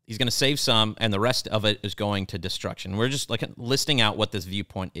he's going to save some, and the rest of it is going to destruction. We're just like listing out what this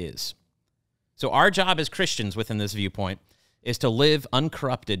viewpoint is. So our job as Christians within this viewpoint is to live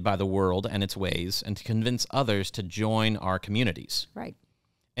uncorrupted by the world and its ways and to convince others to join our communities. Right.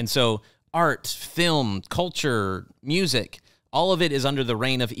 And so art, film, culture, music, all of it is under the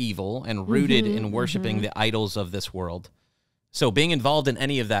reign of evil and rooted in worshiping the idols of this world. So being involved in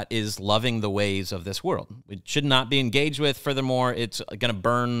any of that is loving the ways of this world. It should not be engaged with. Furthermore, it's going to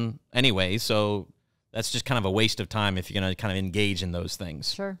burn anyway, so that's just kind of a waste of time if you're going to kind of engage in those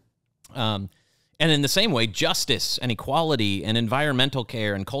things. Sure. And in the same way, justice and equality and environmental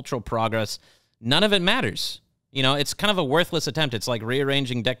care and cultural progress, none of it matters. It's kind of a worthless attempt. It's like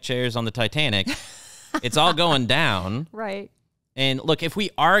rearranging deck chairs on the Titanic. It's all going down. Right. And look, if we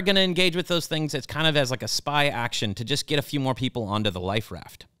are going to engage with those things, it's kind of as like a spy action to just get a few more people onto the life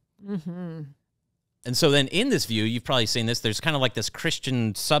raft. And so then in this view, you've probably seen this, there's kind of like this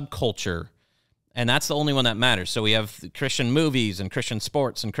Christian subculture, and that's the only one that matters. So we have Christian movies and Christian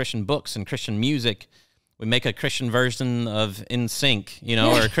sports and Christian books and Christian music. We make a Christian version of NSYNC,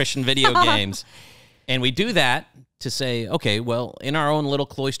 or Christian video games. And we do that to say, okay, well, in our own little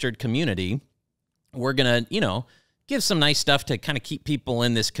cloistered community, we're going to, give some nice stuff to kind of keep people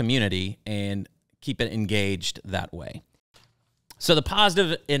in this community and keep it engaged that way. So the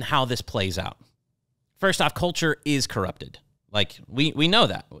positive in how this plays out. First off, culture is corrupted. Like, we know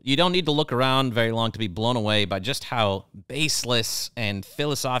that. You don't need to look around very long to be blown away by just how baseless and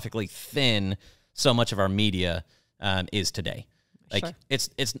philosophically thin so much of our media is today. Like, Sure.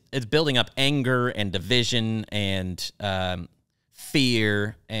 it's building up anger and division and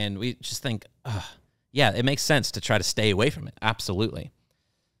fear, and we just think, yeah, it makes sense to try to stay away from it. Absolutely.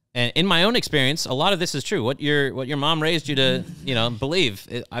 And in my own experience, a lot of this is true. What your mom raised you to, believe.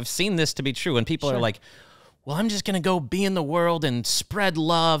 I've seen this to be true. When people Sure. are like, well, I'm just going to go be in the world and spread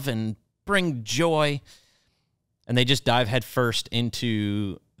love and bring joy, and they just dive headfirst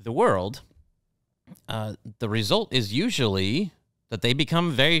into the world, the result is usually that they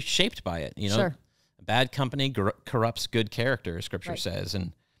become very shaped by it. Sure. Bad company corrupts good character, Scripture says,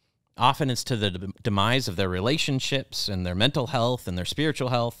 and often it's to the demise of their relationships and their mental health and their spiritual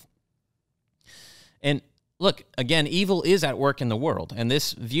health. And look, again, evil is at work in the world, and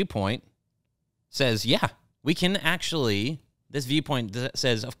this viewpoint says, yeah, we can actually, this viewpoint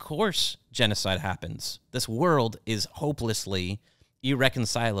says, of course, genocide happens. This world is hopelessly,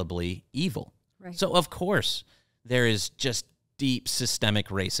 irreconcilably evil. Right. So, of course, there is just deep systemic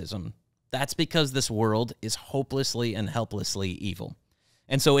racism. That's because this world is hopelessly and helplessly evil.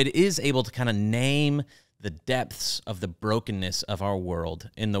 And so it is able to kind of name the depths of the brokenness of our world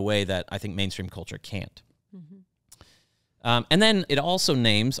in the way that I think mainstream culture can't. Mm-hmm. And then it also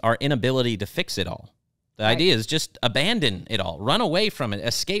names our inability to fix it all. The idea is just abandon it all, run away from it,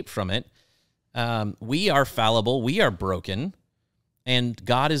 escape from it. We are fallible, we are broken, and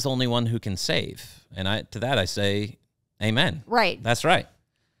God is the only one who can save. And to that I say, amen. Right. That's right.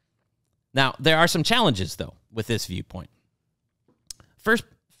 Now, there are some challenges, though, with this viewpoint.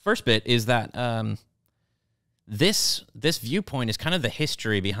 First bit is that this viewpoint is kind of the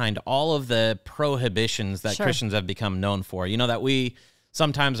history behind all of the prohibitions that Sure. Christians have become known for. You know, that we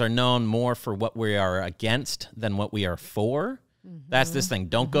sometimes are known more for what we are against than what we are for. Mm-hmm. That's this thing.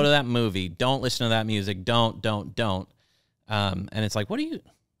 Don't go to that movie. Don't listen to that music. Don't. And it's like, what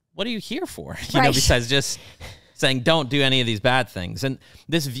are you here for? You know, besides just saying don't do any of these bad things. And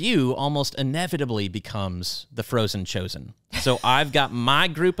this view almost inevitably becomes the frozen chosen. So I've got my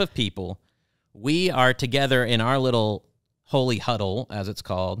group of people. We are together in our little holy huddle, as it's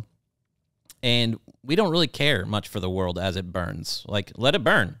called, and we don't really care much for the world as it burns. Like, let it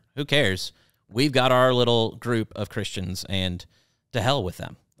burn. Who cares? We've got our little group of Christians, and to hell with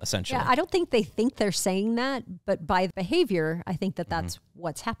them, essentially. Yeah, I don't think they think they're saying that, but by behavior, I think that that's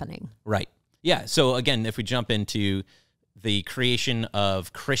what's happening. Right. Yeah. So again, if we jump into the creation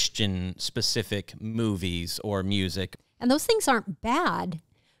of Christian-specific movies or music, and those things aren't bad.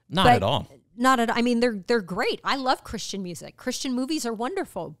 Not at all. I mean, they're great. I love Christian music. Christian movies are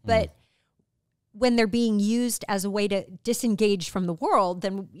wonderful, but when they're being used as a way to disengage from the world,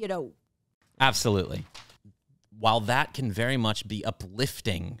 then, Absolutely. While that can very much be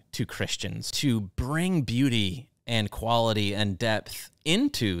uplifting to Christians to bring beauty and quality and depth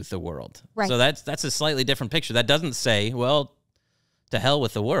into the world. Right. So that's a slightly different picture. That doesn't say, well, to hell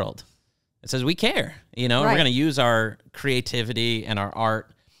with the world. It says we care, and we're going to use our creativity and our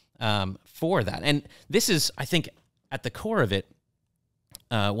art for that. And this is, I think, at the core of it,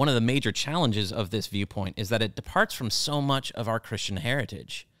 one of the major challenges of this viewpoint is that it departs from so much of our Christian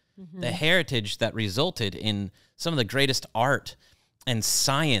heritage. Mm-hmm. The heritage that resulted in some of the greatest art and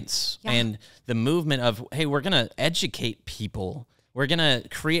science and the movement of, hey, we're going to educate people. We're going to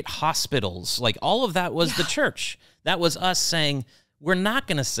create hospitals. Like, all of that was the church. That was us saying, we're not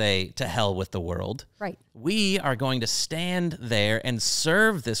going to say to hell with the world. Right. We are going to stand there and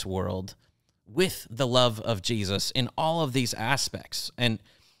serve this world with the love of Jesus in all of these aspects. And,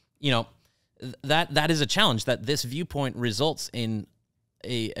 that is a challenge, that this viewpoint results in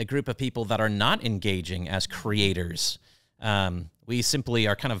a group of people that are not engaging as creators. We simply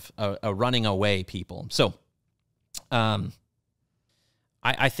are kind of a running away people. So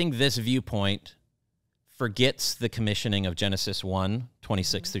I think this viewpoint forgets the commissioning of Genesis 1,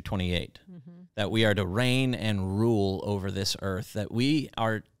 26 through 28, that we are to reign and rule over this earth, that we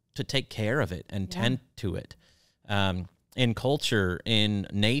are to take care of it and tend to it. In culture, in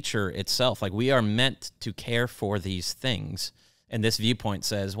nature itself, like, we are meant to care for these things. And this viewpoint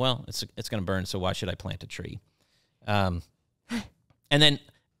says, well, it's going to burn, so why should I plant a tree? And then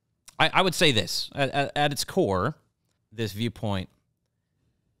I would say this, at its core, this viewpoint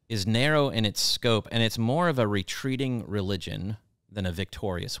is narrow in its scope, and it's more of a retreating religion than a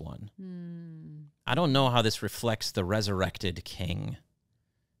victorious one. I don't know how this reflects the resurrected king.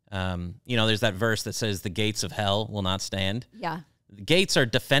 There's that verse that says the gates of hell will not stand. Yeah. The gates are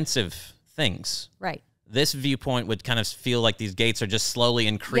defensive things. Right. This viewpoint would kind of feel like these gates are just slowly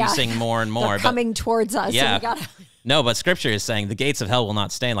increasing more and more. They're coming towards us. Yeah. No, but Scripture is saying the gates of hell will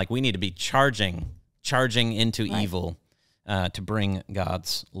not stand. Like, we need to be charging into evil to bring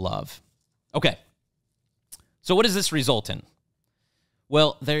God's love. Okay. So what does this result in?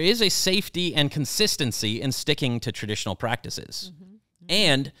 Well, there is a safety and consistency in sticking to traditional practices.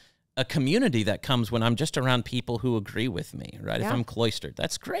 And a community that comes when I'm just around people who agree with me, right? Yeah. If I'm cloistered,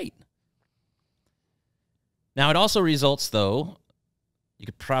 that's great. Now, it also results, though, you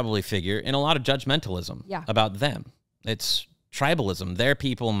could probably figure, in a lot of judgmentalism about them. It's tribalism, their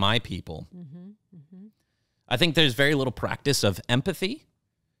people, my people. I think there's very little practice of empathy,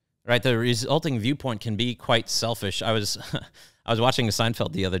 right? The resulting viewpoint can be quite selfish. I was watching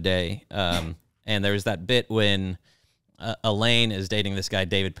Seinfeld the other day, and there was that bit when Elaine is dating this guy,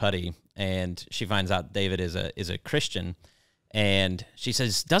 David Puddy, and she finds out David is a Christian, and she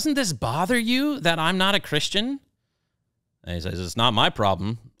says, "Doesn't this bother you that I'm not a Christian?" And he says, "It's not my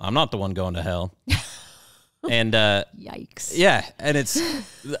problem. I'm not the one going to hell." And yikes. Yeah, and it's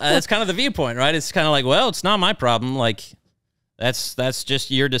kind of the viewpoint, right? It's kind of like, well, it's not my problem. Like, that's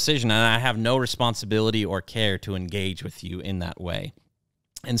just your decision, and I have no responsibility or care to engage with you in that way.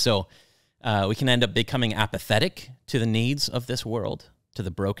 And so we can end up becoming apathetic to the needs of this world, to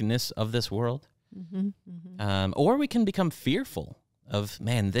the brokenness of this world. Or we can become fearful of,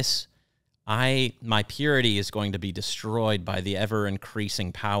 man, my purity is going to be destroyed by the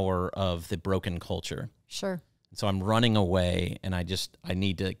ever-increasing power of the broken culture. Sure. So I'm running away, and I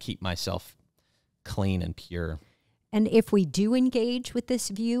need to keep myself clean and pure. And if we do engage with this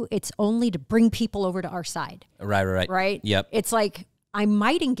view, it's only to bring people over to our side. Right. Right? Yep. It's like, I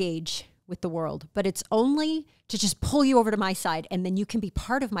might engage with the world, but it's only to just pull you over to my side, and then you can be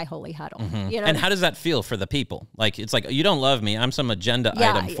part of my holy huddle. You know? And how does that feel for the people? Like, it's like, you don't love me. I'm some agenda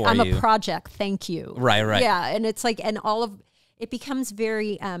item for I'm you. I'm a project. Thank you. Right. Yeah, and it's like, and it becomes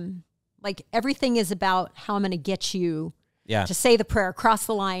very, like, everything is about how I'm going to get you to say the prayer, cross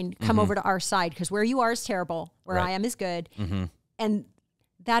the line, come over to our side, because where you are is terrible, where I am is good. And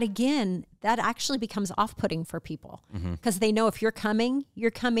that, again, that actually becomes off-putting for people, because they know if you're coming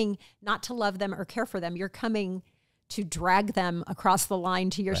not to love them or care for them. You're coming to drag them across the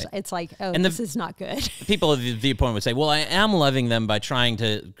line to your side. It's like, this is not good. People of the viewpoint would say, well, I am loving them by trying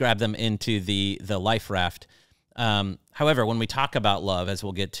to grab them into the life raft. However, when we talk about love, as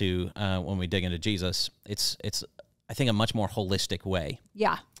we'll get to when we dig into Jesus, it's I think a much more holistic way.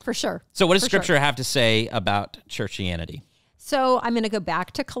 Yeah, for sure. So what does Scripture have to say about churchianity? So I'm going to go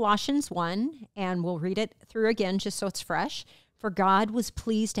back to Colossians 1, and we'll read it through again just so it's fresh. For God was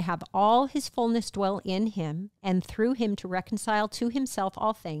pleased to have all his fullness dwell in him, and through him to reconcile to himself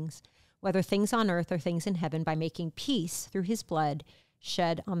all things, whether things on earth or things in heaven, by making peace through his blood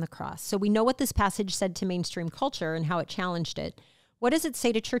shed on the cross. So we know what this passage said to mainstream culture and how it challenged it. What does it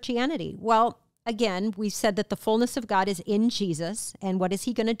say to churchianity? Well, again, we've said that the fullness of God is in Jesus, and what is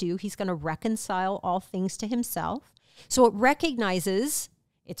he going to do? He's going to reconcile all things to himself. So it recognizes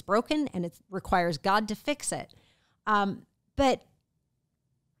it's broken and it requires God to fix it. But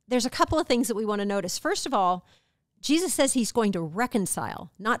there's a couple of things that we want to notice. First of all, Jesus says he's going to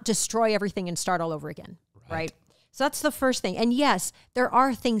reconcile, not destroy everything and start all over again, right? So that's the first thing. And yes, there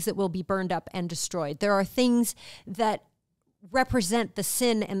are things that will be burned up and destroyed. There are things that represent the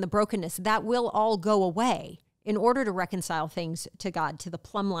sin and the brokenness that will all go away in order to reconcile things to God, to the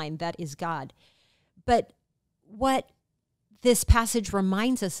plumb line that is God. But what this passage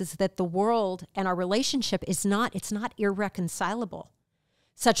reminds us is that the world and our relationship it's not irreconcilable,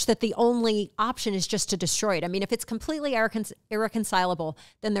 such that the only option is just to destroy it. I mean, if it's completely irreconcilable,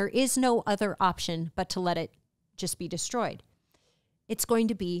 then there is no other option but to let it just be destroyed. It's going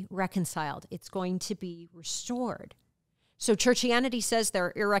to be reconciled. It's going to be restored. So churchianity says there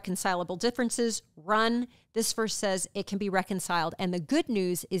are irreconcilable differences. Run. This verse says it can be reconciled. And the good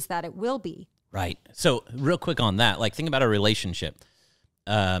news is that it will be. Right. So real quick on that, like, think about a relationship.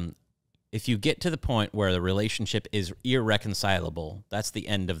 If you get to the point where the relationship is irreconcilable, that's the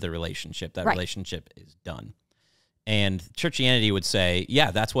end of the relationship. That relationship is done. And churchianity would say,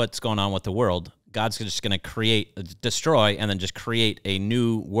 yeah, that's what's going on with the world. God's just going to destroy, and then just create a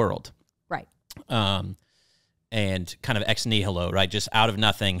new world. Right. And kind of ex nihilo, right? Just out of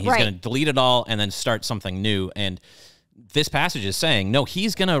nothing. He's going to delete it all and then start something new. And this passage is saying, no,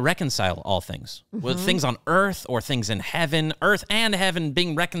 he's going to reconcile all things. With things on earth or things in heaven, earth and heaven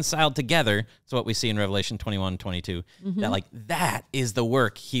being reconciled together. That's what we see in Revelation 21, 22. That is the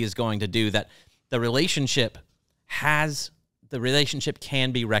work he is going to do, that the relationship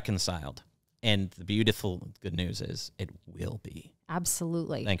can be reconciled. And the beautiful good news is it will be.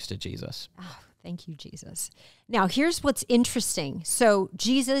 Absolutely. Thanks to Jesus. Oh, thank you, Jesus. Now, here's what's interesting. So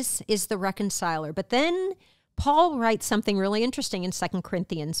Jesus is the reconciler, but then Paul writes something really interesting in 2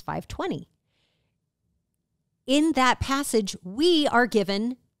 Corinthians 5:20. In that passage, we are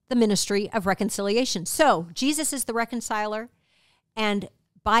given the ministry of reconciliation. So Jesus is the reconciler, and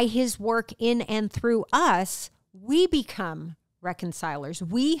by his work in and through us, we become reconcilers.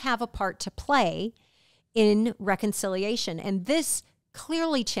 We have a part to play in reconciliation, and this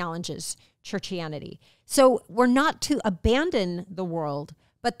clearly challenges churchianity. So we're not to abandon the world,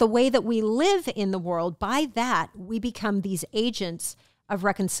 but the way that we live in the world, by that, we become these agents of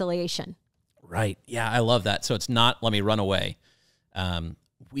reconciliation. Right. Yeah, I love that. So it's not, let me run away.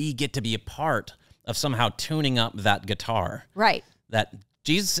 We get to be a part of somehow tuning up that guitar. Right. That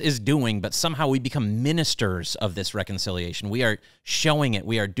Jesus is doing, but somehow we become ministers of this reconciliation. We are showing it.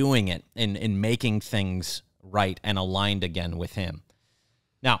 We are doing it in making things right and aligned again with him.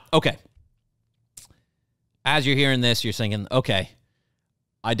 Now, okay. As you're hearing this, you're thinking, okay,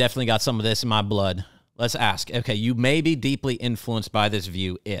 I definitely got some of this in my blood. Let's ask, okay, you may be deeply influenced by this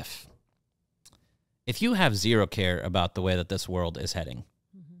view if you have zero care about the way that this world is heading,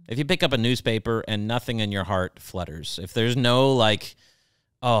 if you pick up a newspaper and nothing in your heart flutters, if there's no like,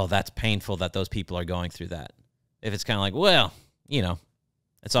 oh, that's painful that those people are going through that. If it's kind of like, well, you know,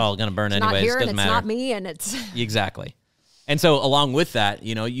 it's all going to burn anyways. Not here, doesn't and matter. It's not me, and it's exactly. And so along with that,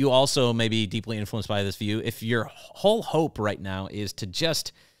 you know, you also may be deeply influenced by this view. If your whole hope right now is to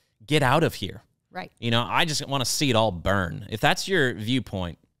just get out of here, right? You know, I just want to see it all burn. If that's your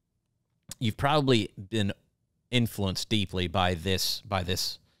viewpoint, you've probably been influenced deeply by this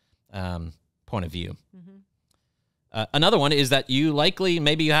point of view. Another one is that you likely,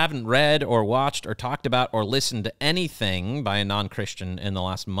 maybe you haven't read or watched or talked about or listened to anything by a non-Christian in the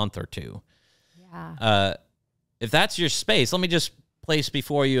last month or two. Yeah. If that's your space, let me just place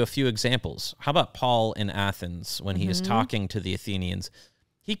before you a few examples. How about Paul in Athens when he is talking to the Athenians?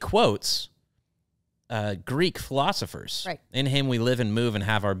 He quotes Greek philosophers. Right. In him we live and move and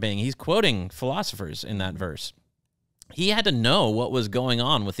have our being. He's quoting philosophers in that verse. He had to know what was going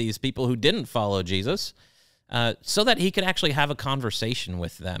on with these people who didn't follow Jesus so that he could actually have a conversation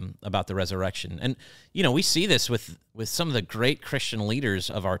with them about the resurrection. And, you know, we see this with some of the great Christian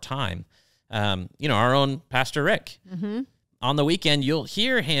leaders of our time. You know, our own Pastor Rick. On the weekend, you'll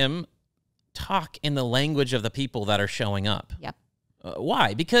hear him talk in the language of the people that are showing up. Yep.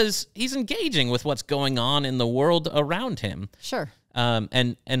 Why? Because he's engaging with what's going on in the world around him. Sure.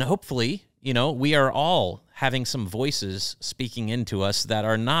 And hopefully, you know, we are all having some voices speaking into us that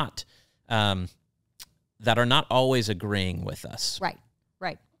are not always agreeing with us. Right.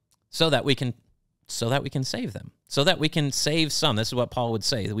 Right. So that we can save them. So that we can save some. This is what Paul would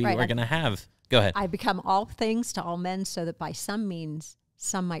say. We are going to have. Go ahead. I become all things to all men, so that by some means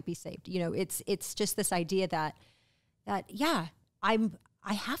some might be saved. You know, it's just this idea that yeah, I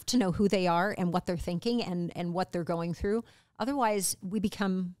have to know who they are and what they're thinking and what they're going through. Otherwise, we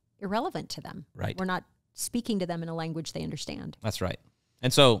become irrelevant to them. Right. We're not speaking to them in a language they understand. That's right.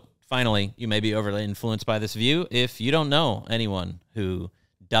 And so, finally, you may be overly influenced by this view if you don't know anyone who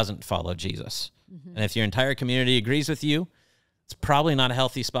doesn't follow Jesus. And if your entire community agrees with you, it's probably not a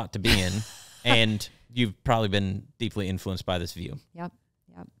healthy spot to be in, and you've probably been deeply influenced by this view. Yep.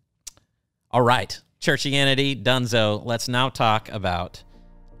 All right. Churchianity, Dunzo. Let's now talk about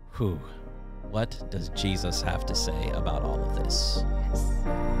what does Jesus have to say about all of this? Yes.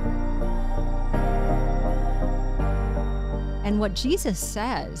 And what Jesus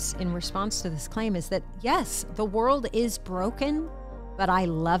says in response to this claim is that, yes, the world is broken, but I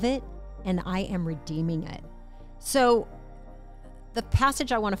love it and I am redeeming it. So the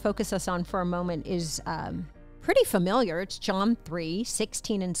passage I want to focus us on for a moment is pretty familiar. It's John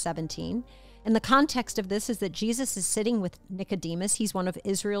 3:16 and 17. And the context of this is that Jesus is sitting with Nicodemus. He's one of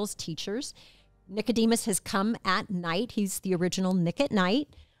Israel's teachers. Nicodemus has come at night. He's the original Nick at Night.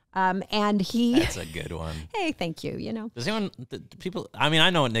 And he... That's a good one. Hey, thank you, you know. Does anyone... people... I mean, I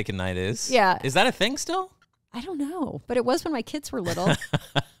know what Nick at Night is. Yeah. Is that a thing still? I don't know, but it was when my kids were little.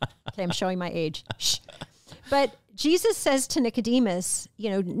 Okay, I'm showing my age. Shh. But Jesus says to Nicodemus, you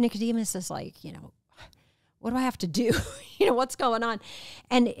know, Nicodemus is like, you know, what do I have to do? You know, what's going on?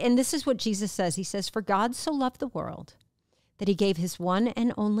 And this is what Jesus says. He says, for God so loved the world that he gave his one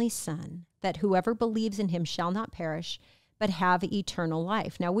and only Son, that whoever believes in him shall not perish, but have eternal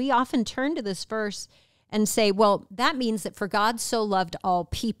life. Now, we often turn to this verse and say, well, that means that for God so loved all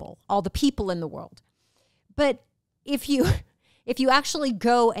people, all the people in the world. But if you actually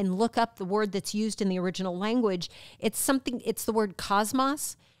go and look up the word that's used in the original language, it's the word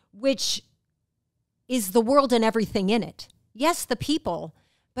cosmos, which is the world and everything in it. Yes, the people,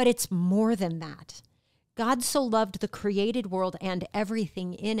 but it's more than that. God so loved the created world and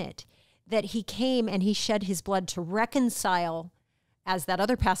everything in it that he came and he shed his blood to reconcile, as that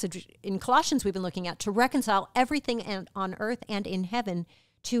other passage in Colossians we've been looking at, to reconcile everything on earth and in heaven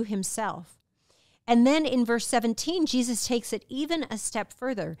to himself. And then in verse 17, Jesus takes it even a step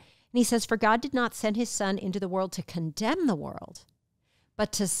further. And he says, "For God did not send his Son into the world to condemn the world,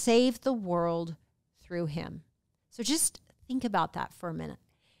 but to save the world through him." So just think about that for a minute.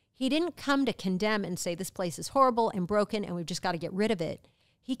 He didn't come to condemn and say this place is horrible and broken and we've just got to get rid of it.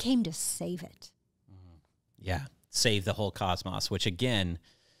 He came to save it. Yeah, save the whole cosmos, which again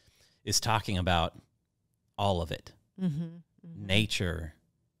is talking about all of it. Nature,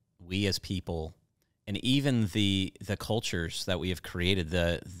 we as people, and even the cultures that we have created,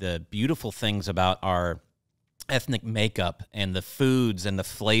 the beautiful things about our ethnic makeup and the foods and the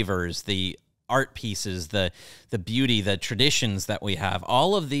flavors, the art pieces, the beauty, the traditions that we have,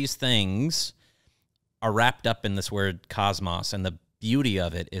 all of these things are wrapped up in this word cosmos. And the beauty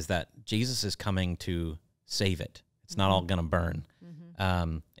of it is that Jesus is coming to save it. It's not all going to burn.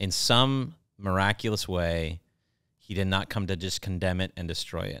 In some miraculous way, he did not come to just condemn it and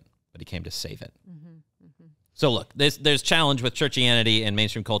destroy it, but he came to save it. So look, there's challenge with churchianity and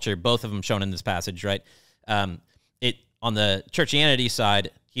mainstream culture, both of them shown in this passage, right? On the churchianity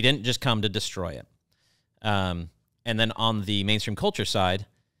side, he didn't just come to destroy it. And then on the mainstream culture side,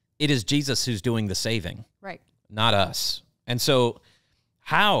 it is Jesus who's doing the saving, right? Not us. And so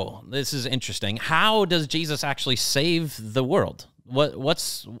this is interesting, how does Jesus actually save the world? What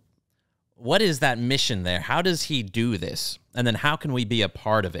is that mission there? How does he do this? And then how can we be a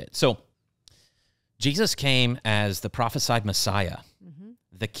part of it? So Jesus came as the prophesied Messiah,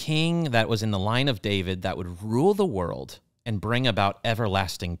 the king that was in the line of David that would rule the world and bring about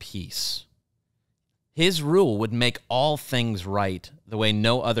everlasting peace. His rule would make all things right the way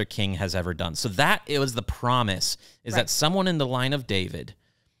no other king has ever done. So it was the promise, is that someone in the line of David,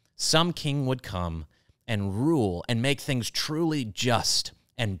 some king would come and rule and make things truly just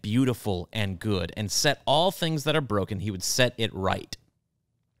and beautiful and good and set all things that are broken. He would set it right.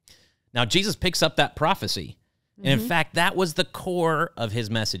 Now, Jesus picks up that prophecy. And in fact, that was the core of his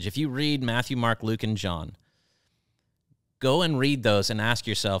message. If you read Matthew, Mark, Luke, and John, go and read those and ask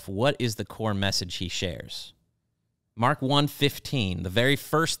yourself, what is the core message he shares? Mark 1:15, the very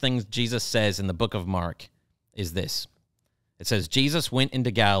first thing Jesus says in the book of Mark is this. It says, Jesus went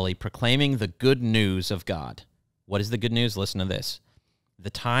into Galilee proclaiming the good news of God. What is the good news? Listen to this. The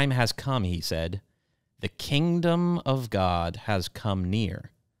time has come, he said. The kingdom of God has come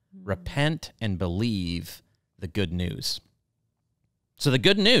near. Repent and believe the good news. So the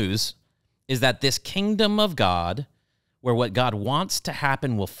good news is that this kingdom of God, where what God wants to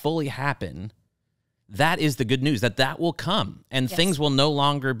happen will fully happen, that is the good news, that will come, and things will no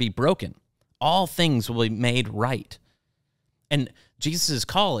longer be broken. All things will be made right. And Jesus'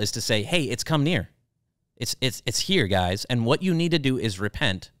 call is to say, hey, it's come near. It's here, guys, and what you need to do is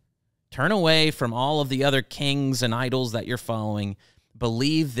repent. Turn away from all of the other kings and idols that you're following.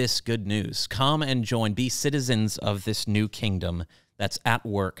 Believe this good news. Come and join. Be citizens of this new kingdom that's at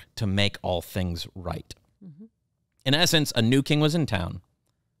work to make all things right. In essence, a new king was in town.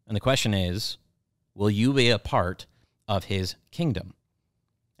 And the question is, will you be a part of his kingdom?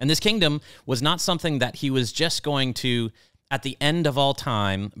 And this kingdom was not something that he was just going to, at the end of all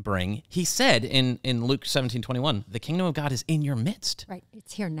time, bring. He said in Luke 17:21, the kingdom of God is in your midst. Right.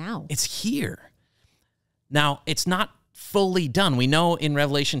 It's here now. It's here. Now, it's not fully done. We know in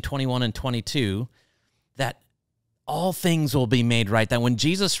Revelation 21 and 22 that all things will be made right, that when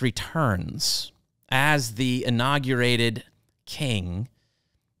Jesus returns as the inaugurated king,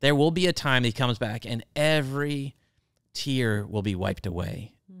 there will be a time he comes back and every tear will be wiped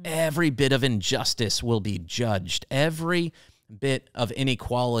away. Every bit of injustice will be judged. Every bit of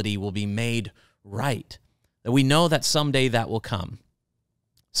inequality will be made right. That we know that someday that will come.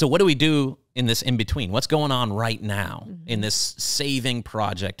 So what do we do in this in-between? What's going on right now in this saving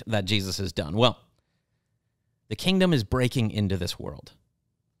project that Jesus has done? Well, the kingdom is breaking into this world.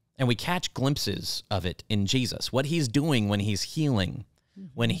 And we catch glimpses of it in Jesus. What he's doing when he's healing,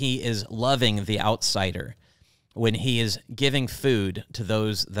 when he is loving the outsider, when he is giving food to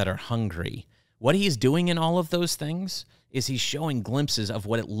those that are hungry. What he's doing in all of those things is he's showing glimpses of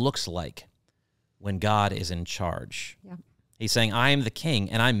what it looks like when God is in charge. Yeah. He's saying, I am the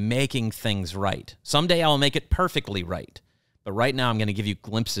king, and I'm making things right. Someday I'll make it perfectly right. But right now I'm going to give you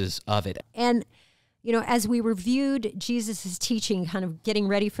glimpses of it. And You know, as we reviewed Jesus' teaching, kind of getting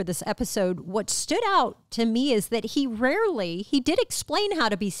ready for this episode, what stood out to me is that he did explain how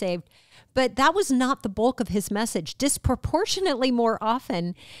to be saved, but that was not the bulk of his message. Disproportionately more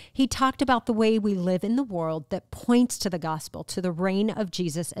often, he talked about the way we live in the world that points to the gospel, to the reign of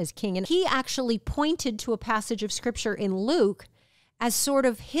Jesus as king. And he actually pointed to a passage of scripture in Luke as sort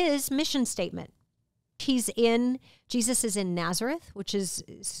of his mission statement. Jesus is in Nazareth, which is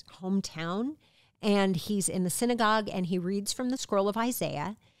his hometown, and he's in the synagogue, and he reads from the scroll of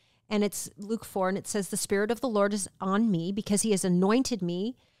Isaiah, and it's Luke 4, and it says, "The Spirit of the Lord is on me because he has anointed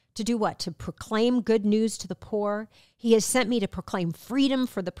me to do what? To proclaim good news to the poor. He has sent me to proclaim freedom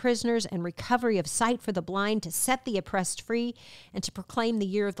for the prisoners and recovery of sight for the blind, to set the oppressed free, and to proclaim the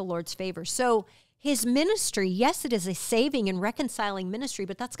year of the Lord's favor." So his ministry, yes, it is a saving and reconciling ministry,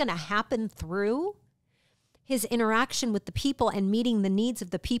 but that's going to happen through his interaction with the people and meeting the needs of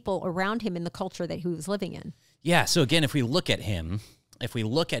the people around him in the culture that he was living in. Yeah, so again, if we look at him, if we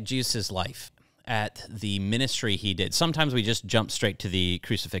look at Jesus' life, at the ministry he did, sometimes we just jump straight to the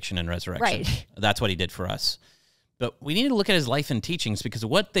crucifixion and resurrection. Right. That's what he did for us. But we need to look at his life and teachings, because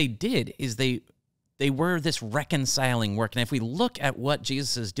what they did is they were this reconciling work. And if we look at what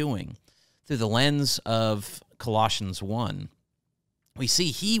Jesus is doing through the lens of Colossians 1, we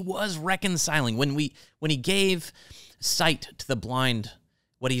see he was reconciling. When he gave sight to the blind,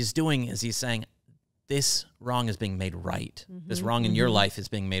 what he's doing is he's saying, this wrong is being made right. Mm-hmm, this wrong in your life is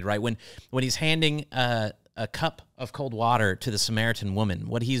being made right. When he's handing a cup of cold water to the Samaritan woman,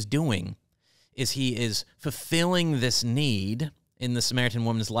 what he's doing is he is fulfilling this need in the Samaritan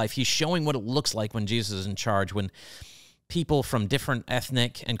woman's life. He's showing what it looks like when Jesus is in charge, when people from different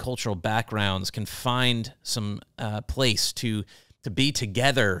ethnic and cultural backgrounds can find some place to be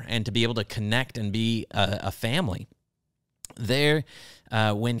together and to be able to connect and be a family. There,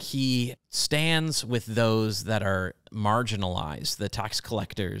 when he stands with those that are marginalized, the tax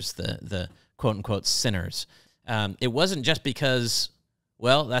collectors, the quote-unquote sinners, it wasn't just because,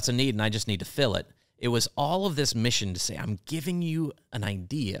 well, that's a need and I just need to fill it. It was all of this mission to say, I'm giving you an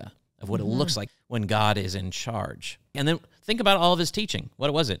idea of what it looks like when God is in charge. And then think about all of his teaching.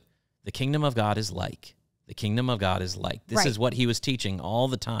 What was it? The kingdom of God is like. The kingdom of God is like. This is what he was teaching all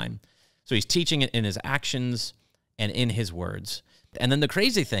the time. So he's teaching it in his actions and in his words. And then the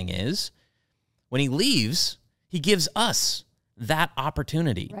crazy thing is, when he leaves, he gives us that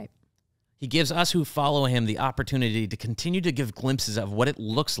opportunity. Right. He gives us who follow him the opportunity to continue to give glimpses of what it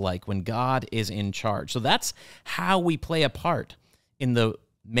looks like when God is in charge. So that's how we play a part in the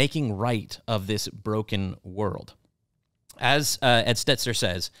making right of this broken world. As Ed Stetzer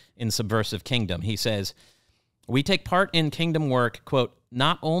says in Subversive Kingdom, he says, we take part in kingdom work, quote,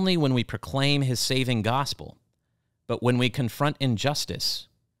 not only when we proclaim his saving gospel, but when we confront injustice,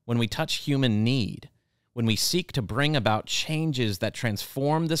 when we touch human need, when we seek to bring about changes that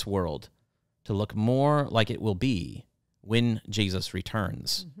transform this world to look more like it will be when Jesus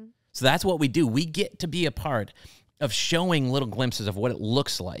returns. Mm-hmm. So that's what we do. We get to be a part of showing little glimpses of what it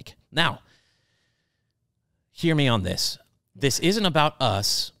looks like. Now, hear me on this. This isn't about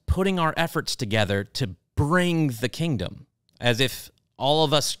us putting our efforts together to bring the kingdom, as if all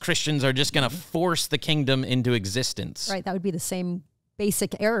of us Christians are just going to force the kingdom into existence. Right, that would be the same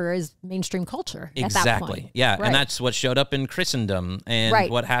basic error as mainstream culture. Exactly. At that point. Yeah, right. And that's what showed up in Christendom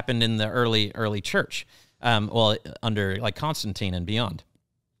and what happened in the early church, under like Constantine and beyond.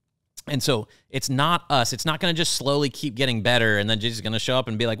 And so it's not us. It's not going to just slowly keep getting better, and then Jesus is going to show up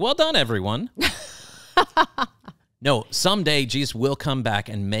and be like, well done, everyone. No, someday Jesus will come back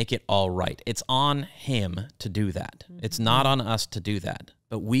and make it all right. It's on him to do that. Mm-hmm. It's not on us to do that.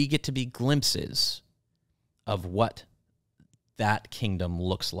 But we get to be glimpses of what that kingdom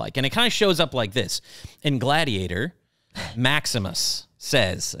looks like. And it kind of shows up like this. In Gladiator, Maximus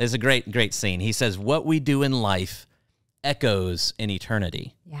says, it's a great scene. He says, what we do in life echoes in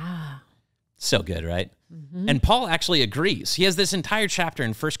eternity. Yeah. So good, right? Mm-hmm. And Paul actually agrees. He has this entire chapter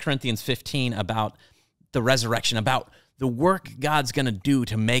in 1 Corinthians 15 about the resurrection, about the work God's going to do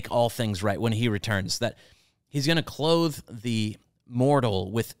to make all things right when he returns, that he's going to clothe the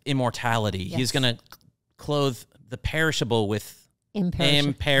mortal with immortality. Yes. He's going to clothe the perishable with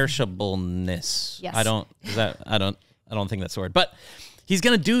imperishableness. Yes. I don't think that's the word, but he's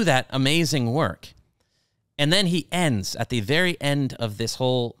going to do that amazing work. And then he ends at the very end of this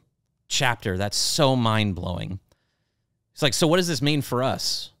whole chapter. That's so mind-blowing. It's like, so what does this mean for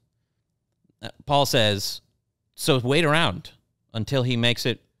us? Paul says, so wait around until he makes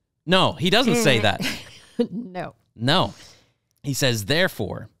it. No, he doesn't say that. No. He says,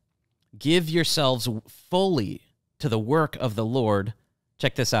 therefore, give yourselves fully to the work of the Lord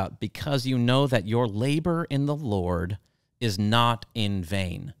Check this out. Because you know that your labor in the Lord is not in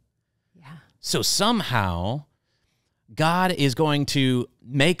vain. Yeah. So somehow God is going to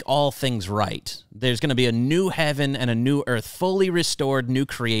make all things right. There's going to be a new heaven and a new earth, fully restored, new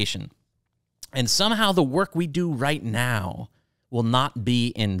creation. And somehow the work we do right now will not be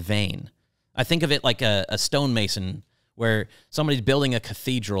in vain. I think of it like a stonemason, where somebody's building a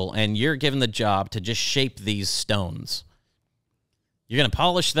cathedral and you're given the job to just shape these stones. You're going to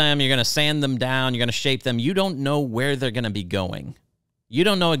polish them, you're going to sand them down, you're going to shape them. You don't know where they're going to be going. You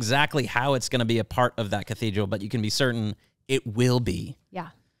don't know exactly how it's going to be a part of that cathedral, but you can be certain it will be. Yeah.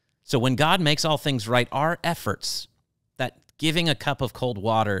 So when God makes all things right, our efforts, that giving a cup of cold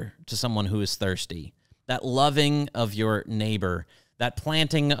water to someone who is thirsty, that loving of your neighbor, that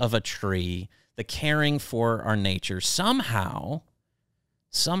planting of a tree, the caring for our nature, somehow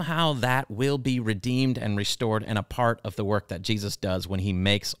that will be redeemed and restored and a part of the work that Jesus does when he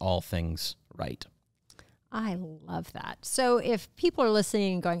makes all things right. I love that. So if people are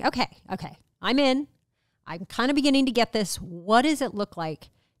listening and going, okay, I'm in. I'm kind of beginning to get this. What does it look like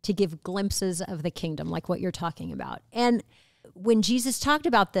to give glimpses of the kingdom, like what you're talking about? And when Jesus talked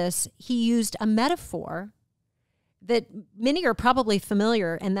about this, he used a metaphor that many are probably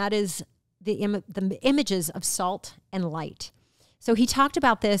familiar, and that is the images of salt and light. So he talked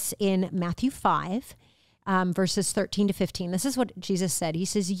about this in Matthew 5, verses 13 to 15. This is what Jesus said. He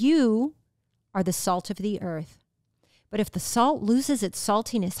says, "You are the salt of the earth. But if the salt loses its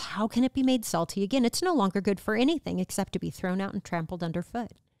saltiness, how can it be made salty again? It's no longer good for anything except to be thrown out and trampled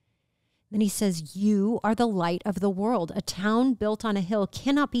underfoot." Then he says, "You are the light of the world. A town built on a hill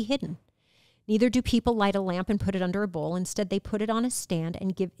cannot be hidden. Neither do people light a lamp and put it under a bowl. Instead, they put it on a stand,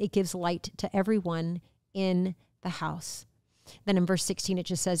 and it gives light to everyone in the house." Then in verse 16, it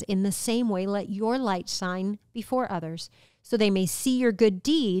just says, "In the same way, let your light shine before others, so they may see your good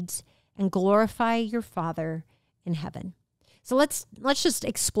deeds and glorify your Father in heaven." So let's just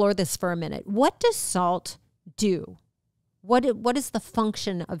explore this for a minute. What does salt do? What is the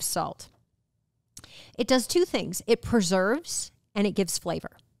function of salt? It does two things. It preserves and it gives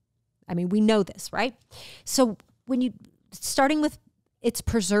flavor. I mean, we know this, right? So starting with its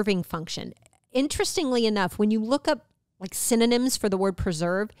preserving function, interestingly enough, when you look up like synonyms for the word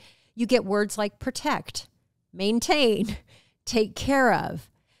preserve, you get words like protect, maintain, take care of.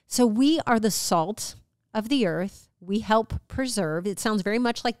 So we are the salt of the earth. We help preserve. It sounds very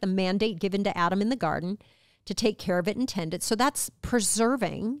much like the mandate given to Adam in the garden to take care of it and tend it. So that's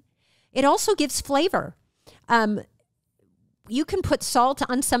preserving. It also gives flavor. You can put salt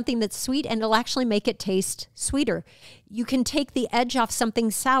on something that's sweet and it'll actually make it taste sweeter. You can take the edge off something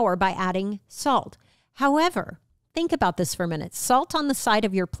sour by adding salt. However, think about this for a minute. Salt on the side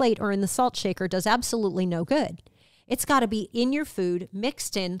of your plate or in the salt shaker does absolutely no good. It's got to be in your food,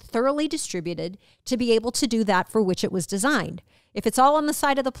 mixed in, thoroughly distributed to be able to do that for which it was designed. If it's all on the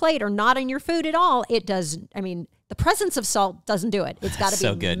side of the plate or not in your food at all, it doesn't. I mean, the presence of salt doesn't do it. It's got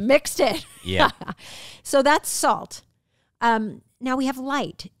to be good. Mixed in. Yeah. So that's salt. Now we have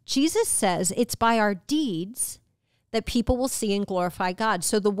light. Jesus says it's by our deeds that people will see and glorify God.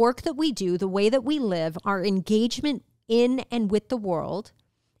 So the work that we do, the way that we live, our engagement in and with the world,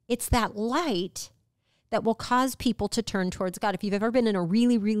 it's that light that will cause people to turn towards God. If you've ever been in a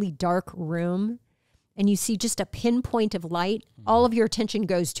really, really dark room and you see just a pinpoint of light, all of your attention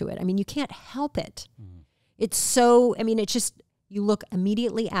goes to it. I mean, you can't help it. It's so, I mean, it's just, you look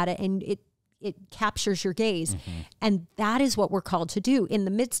immediately at it and it captures your gaze. And that is what we're called to do. In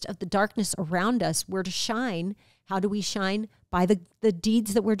the midst of the darkness around us, we're to shine. How do we shine? By the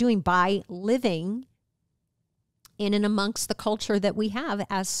deeds that we're doing, by living in and amongst the culture that we have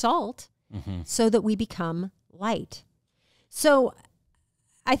as salt, so that we become light. So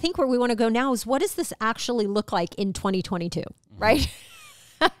I think where we want to go now is, what does this actually look like in 2022, right?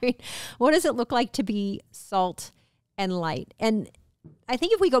 I mean, what does it look like to be salt and light? And I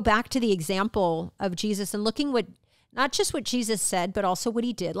think if we go back to the example of Jesus and looking not just what Jesus said, but also what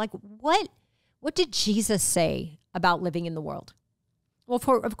he did, like what did Jesus say about living in the world? Well,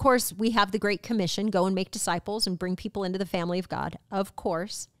 of course, we have the Great Commission, go and make disciples and bring people into the family of God, of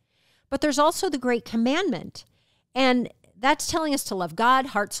course. But there's also the Great Commandment. And that's telling us to love God,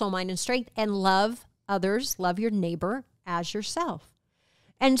 heart, soul, mind, and strength, and love others, love your neighbor as yourself.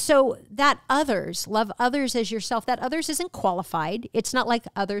 And so that others, love others as yourself, that others isn't qualified. It's not like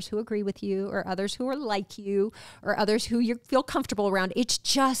others who agree with you or others who are like you or others who you feel comfortable around. It's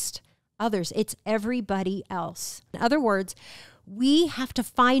just others. It's everybody else. In other words, we have to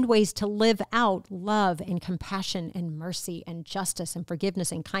find ways to live out love and compassion and mercy and justice and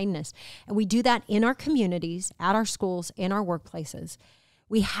forgiveness and kindness. And we do that in our communities, at our schools, in our workplaces.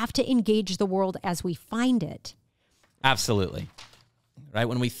 We have to engage the world as we find it. Absolutely. Right?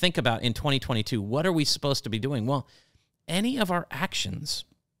 When we think about in 2022, what are we supposed to be doing? Well, any of our actions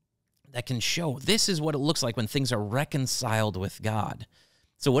that can show this is what it looks like when things are reconciled with God.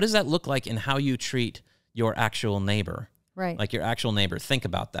 So what does that look like in how you treat your actual neighbor? Right. Like your actual neighbor. Think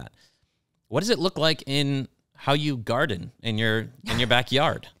about that. What does it look like in how you garden in your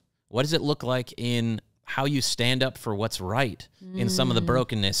backyard? What does it look like in how you stand up for what's right in some of the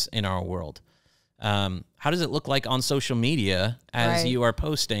brokenness in our world? How does it look like on social media as you are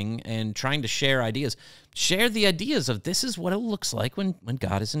posting and trying to share ideas? Share the ideas of this is what it looks like when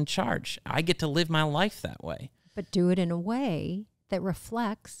God is in charge. I get to live my life that way. But do it in a way that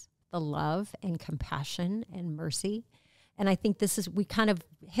reflects the love and compassion and mercy. And I think we kind of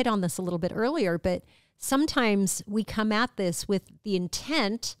hit on this a little bit earlier, but sometimes we come at this with the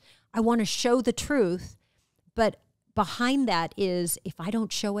intent, I want to show the truth, but behind that is, if I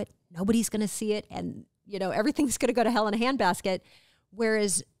don't show it, nobody's going to see it, and everything's going to go to hell in a handbasket.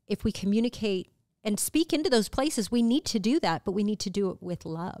 Whereas if we communicate and speak into those places, we need to do that, but we need to do it with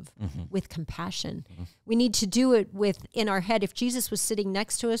love, with compassion. We need to do it in our head. If Jesus was sitting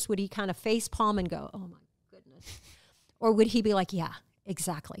next to us, would he kind of face palm and go, oh my goodness? Or would he be like, yeah,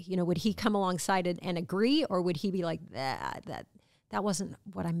 exactly. Would he come alongside and agree? Or would he be like, that wasn't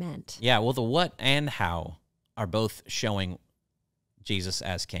what I meant? Yeah, well, the what and how are both showing Jesus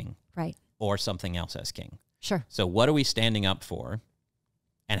as king. Right. Or something else as king. Sure. So what are we standing up for?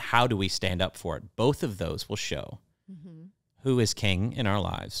 And how do we stand up for it? Both of those will show who is king in our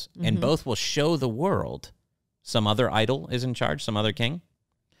lives. And both will show the world some other idol is in charge, some other king,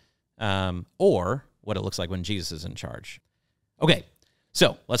 or what it looks like when Jesus is in charge. Okay,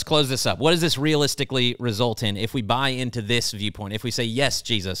 so let's close this up. What does this realistically result in if we buy into this viewpoint? If we say, yes,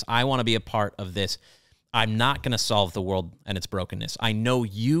 Jesus, I want to be a part of this. I'm not going to solve the world and its brokenness. I know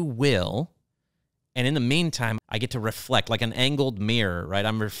you will. And in the meantime, I get to reflect like an angled mirror, right?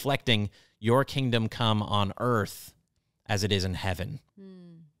 I'm reflecting your kingdom come on earth as it is in heaven,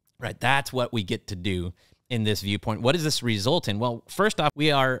 right? That's what we get to do in this viewpoint. What does this result in? Well, first off,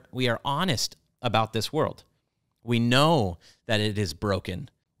 we are honest about this world. We know that it is broken.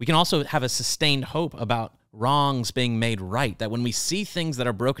 We can also have a sustained hope about wrongs being made right, that when we see things that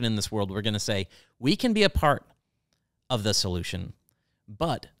are broken in this world, we're going to say, we can be a part of the solution,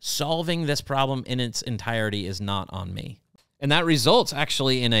 but solving this problem in its entirety is not on me. And that results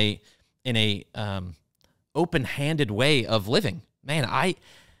actually in a open-handed way of living. Man,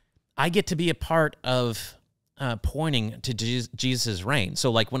 I get to be a part of pointing to Jesus' reign.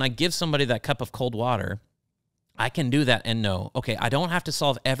 So like when I give somebody that cup of cold water, I can do that and know, okay, I don't have to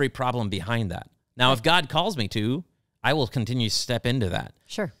solve every problem behind that. Now, if God calls me to, I will continue to step into that.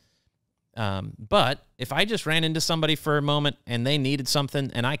 Sure. But if I just ran into somebody for a moment and they needed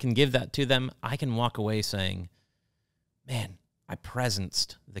something and I can give that to them, I can walk away saying, man, I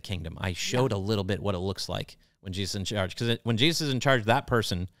presenced the kingdom. I showed a little bit what it looks like when Jesus is in charge. Because when Jesus is in charge, that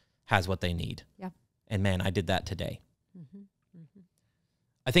person has what they need. Yeah. And man, I did that today.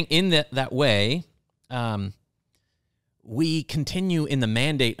 I think in that way, we continue in the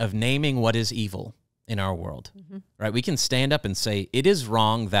mandate of naming what is evil in our world, right? We can stand up and say, it is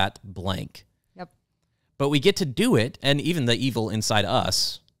wrong that blank. Yep. But we get to do it, and even the evil inside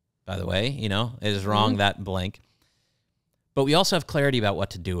us, by the way, it is wrong that blank. But we also have clarity about what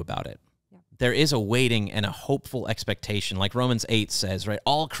to do about it. Yep. There is a waiting and a hopeful expectation, like Romans 8 says, right?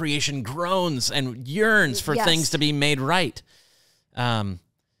 All creation groans and yearns for things to be made right.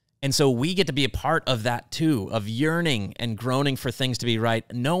 And so we get to be a part of that too, of yearning and groaning for things to be right,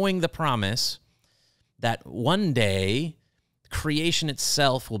 knowing the promise that one day creation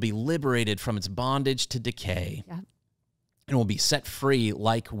itself will be liberated from its bondage to decay and will be set free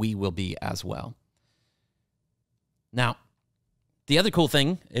like we will be as well. Now, the other cool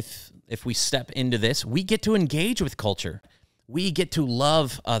thing, if we step into this, we get to engage with culture. We get to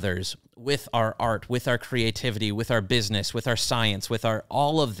love others with our art, with our creativity, with our business, with our science, with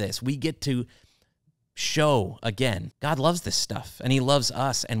all of this. We get to show, again, God loves this stuff, and he loves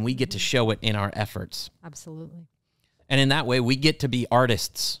us, and we get to show it in our efforts. Absolutely. And in that way, we get to be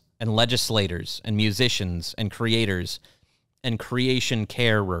artists and legislators and musicians and creators and creation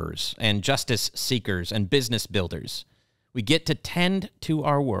carers and justice seekers and business builders. We get to tend to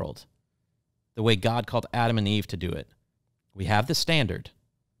our world the way God called Adam and Eve to do it. We have the standard,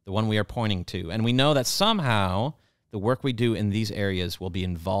 the one we are pointing to, and we know that somehow the work we do in these areas will be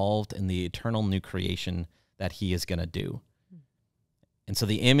involved in the eternal new creation that he is going to do. And so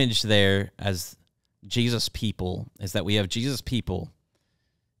the image there as Jesus people is that we have Jesus people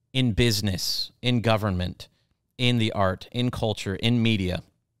in business, in government, in the art, in culture, in media,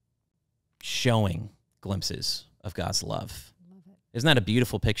 showing glimpses of God's love. Isn't that a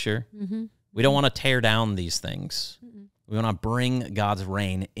beautiful picture? Mm-hmm. We don't want to tear down these things. Mm-mm. We want to bring God's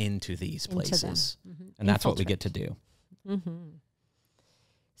reign into these places. Mm-hmm. And that's what we get to do. Mm-hmm.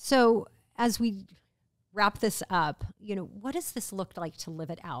 So as we wrap this up, what does this look like to live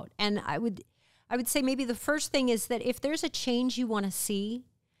it out? And I would say maybe the first thing is that if there's a change you want to see,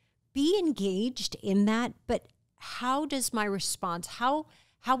 be engaged in that. But how does my response, how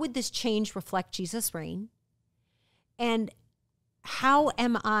would this change reflect Jesus' reign? And how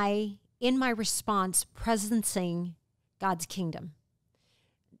am I, in my response, presencing God's kingdom?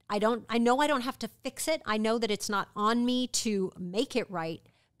 I know I don't have to fix it. I know that it's not on me to make it right.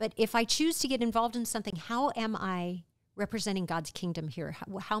 But if I choose to get involved in something, how am I representing God's kingdom here?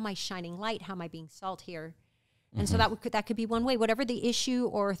 How am I shining light? How am I being salt here? And so that could be one way. Whatever the issue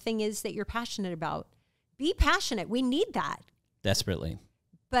or thing is that you're passionate about, be passionate. We need that. Desperately.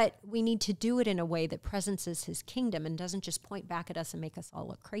 But we need to do it in a way that presences his kingdom and doesn't just point back at us and make us all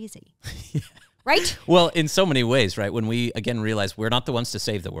look crazy. Yeah. Right? Well, in so many ways, right? When we, again, realize we're not the ones to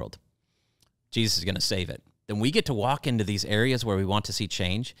save the world. Jesus is going to save it. Then we get to walk into these areas where we want to see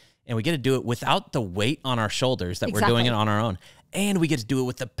change, and we get to do it without the weight on our shoulders that we're doing it on our own. And we get to do it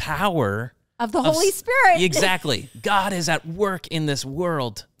with the power of the Holy Spirit. Exactly. God is at work in this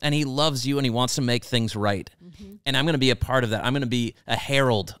world, and he loves you, and he wants to make things right. Mm-hmm. And I'm going to be a part of that. I'm going to be a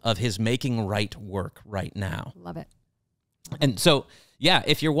herald of his making right work right now. Love it. And so, yeah,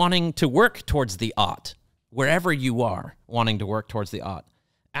 if you're wanting to work towards the ought, wherever you are wanting to work towards the ought,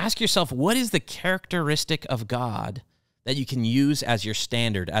 ask yourself, what is the characteristic of God that you can use as your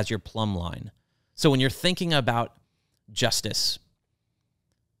standard, as your plumb line? So when you're thinking about justice,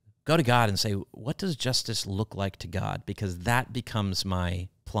 go to God and say, what does justice look like to God? Because that becomes my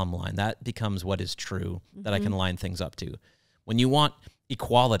plumb line. That becomes what is true, that I can line things up to. When you want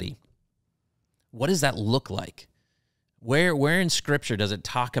equality, what does that look like? Where in Scripture does it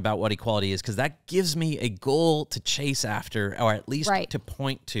talk about what equality is? Because that gives me a goal to chase after, or at least to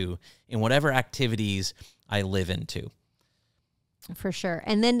point to in whatever activities I live into. For sure.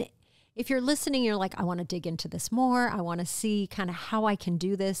 And then if you're listening, you're like, I want to dig into this more. I want to see kind of how I can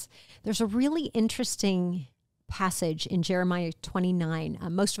do this. There's a really interesting passage in Jeremiah 29.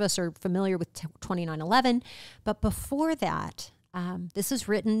 Most of us are familiar with 29:11, but before that, this is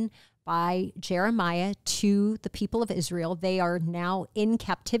written by Jeremiah to the people of Israel. They are now in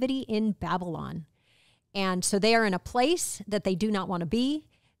captivity in Babylon. And so they are in a place that they do not want to be,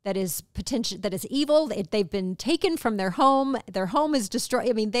 that is evil. They've been taken from their home. Their home is destroyed.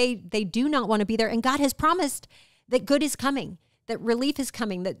 I mean, they do not want to be there. And God has promised that good is coming, that relief is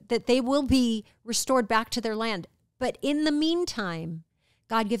coming, that they will be restored back to their land. But in the meantime,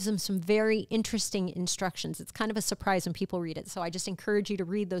 God gives them some very interesting instructions. It's kind of a surprise when people read it. So I just encourage you to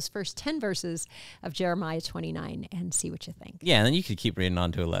read those first 10 verses of Jeremiah 29 and see what you think. Yeah, and then you could keep reading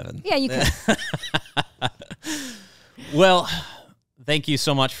on to 11. Yeah, you could. Well, thank you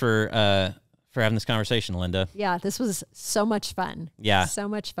so much for having this conversation, Linda. Yeah, this was so much fun. Yeah. So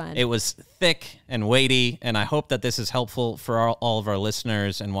much fun. It was thick and weighty, and I hope that this is helpful for all of our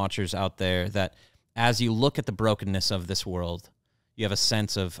listeners and watchers out there, that as you look at the brokenness of this world, you have a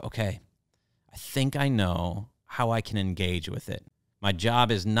sense of, okay, I think I know how I can engage with it. My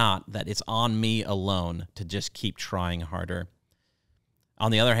job is not that it's on me alone to just keep trying harder. On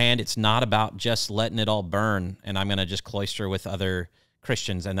the other hand, it's not about just letting it all burn and I'm going to just cloister with other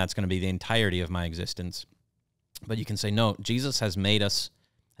Christians and that's going to be the entirety of my existence. But you can say, no, Jesus has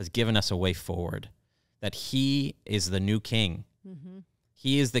given us a way forward, that he is the new king. Mm-hmm.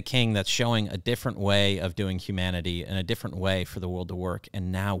 He is the king that's showing a different way of doing humanity and a different way for the world to work.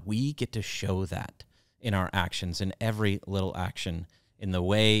 And now we get to show that in our actions, in every little action, in the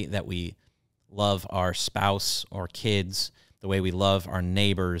way that we love our spouse or kids, the way we love our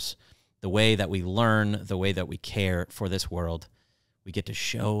neighbors, the way that we learn, the way that we care for this world. We get to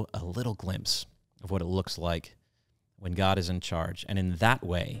show a little glimpse of what it looks like when God is in charge. And in that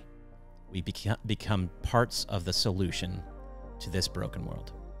way, we become parts of the solution to this broken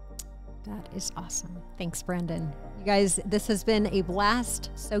world. That is awesome. Thanks, Brandon. You guys, this has been a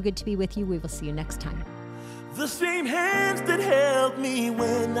blast. So good to be with you. We will see you next time. The same hands that held me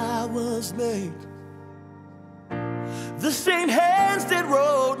when I was made, the same hands that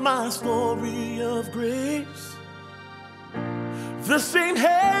wrote my story of grace, the same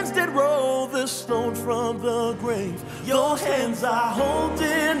hands that rolled the stone from the grave, your hands I hold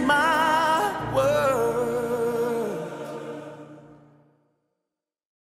in mine.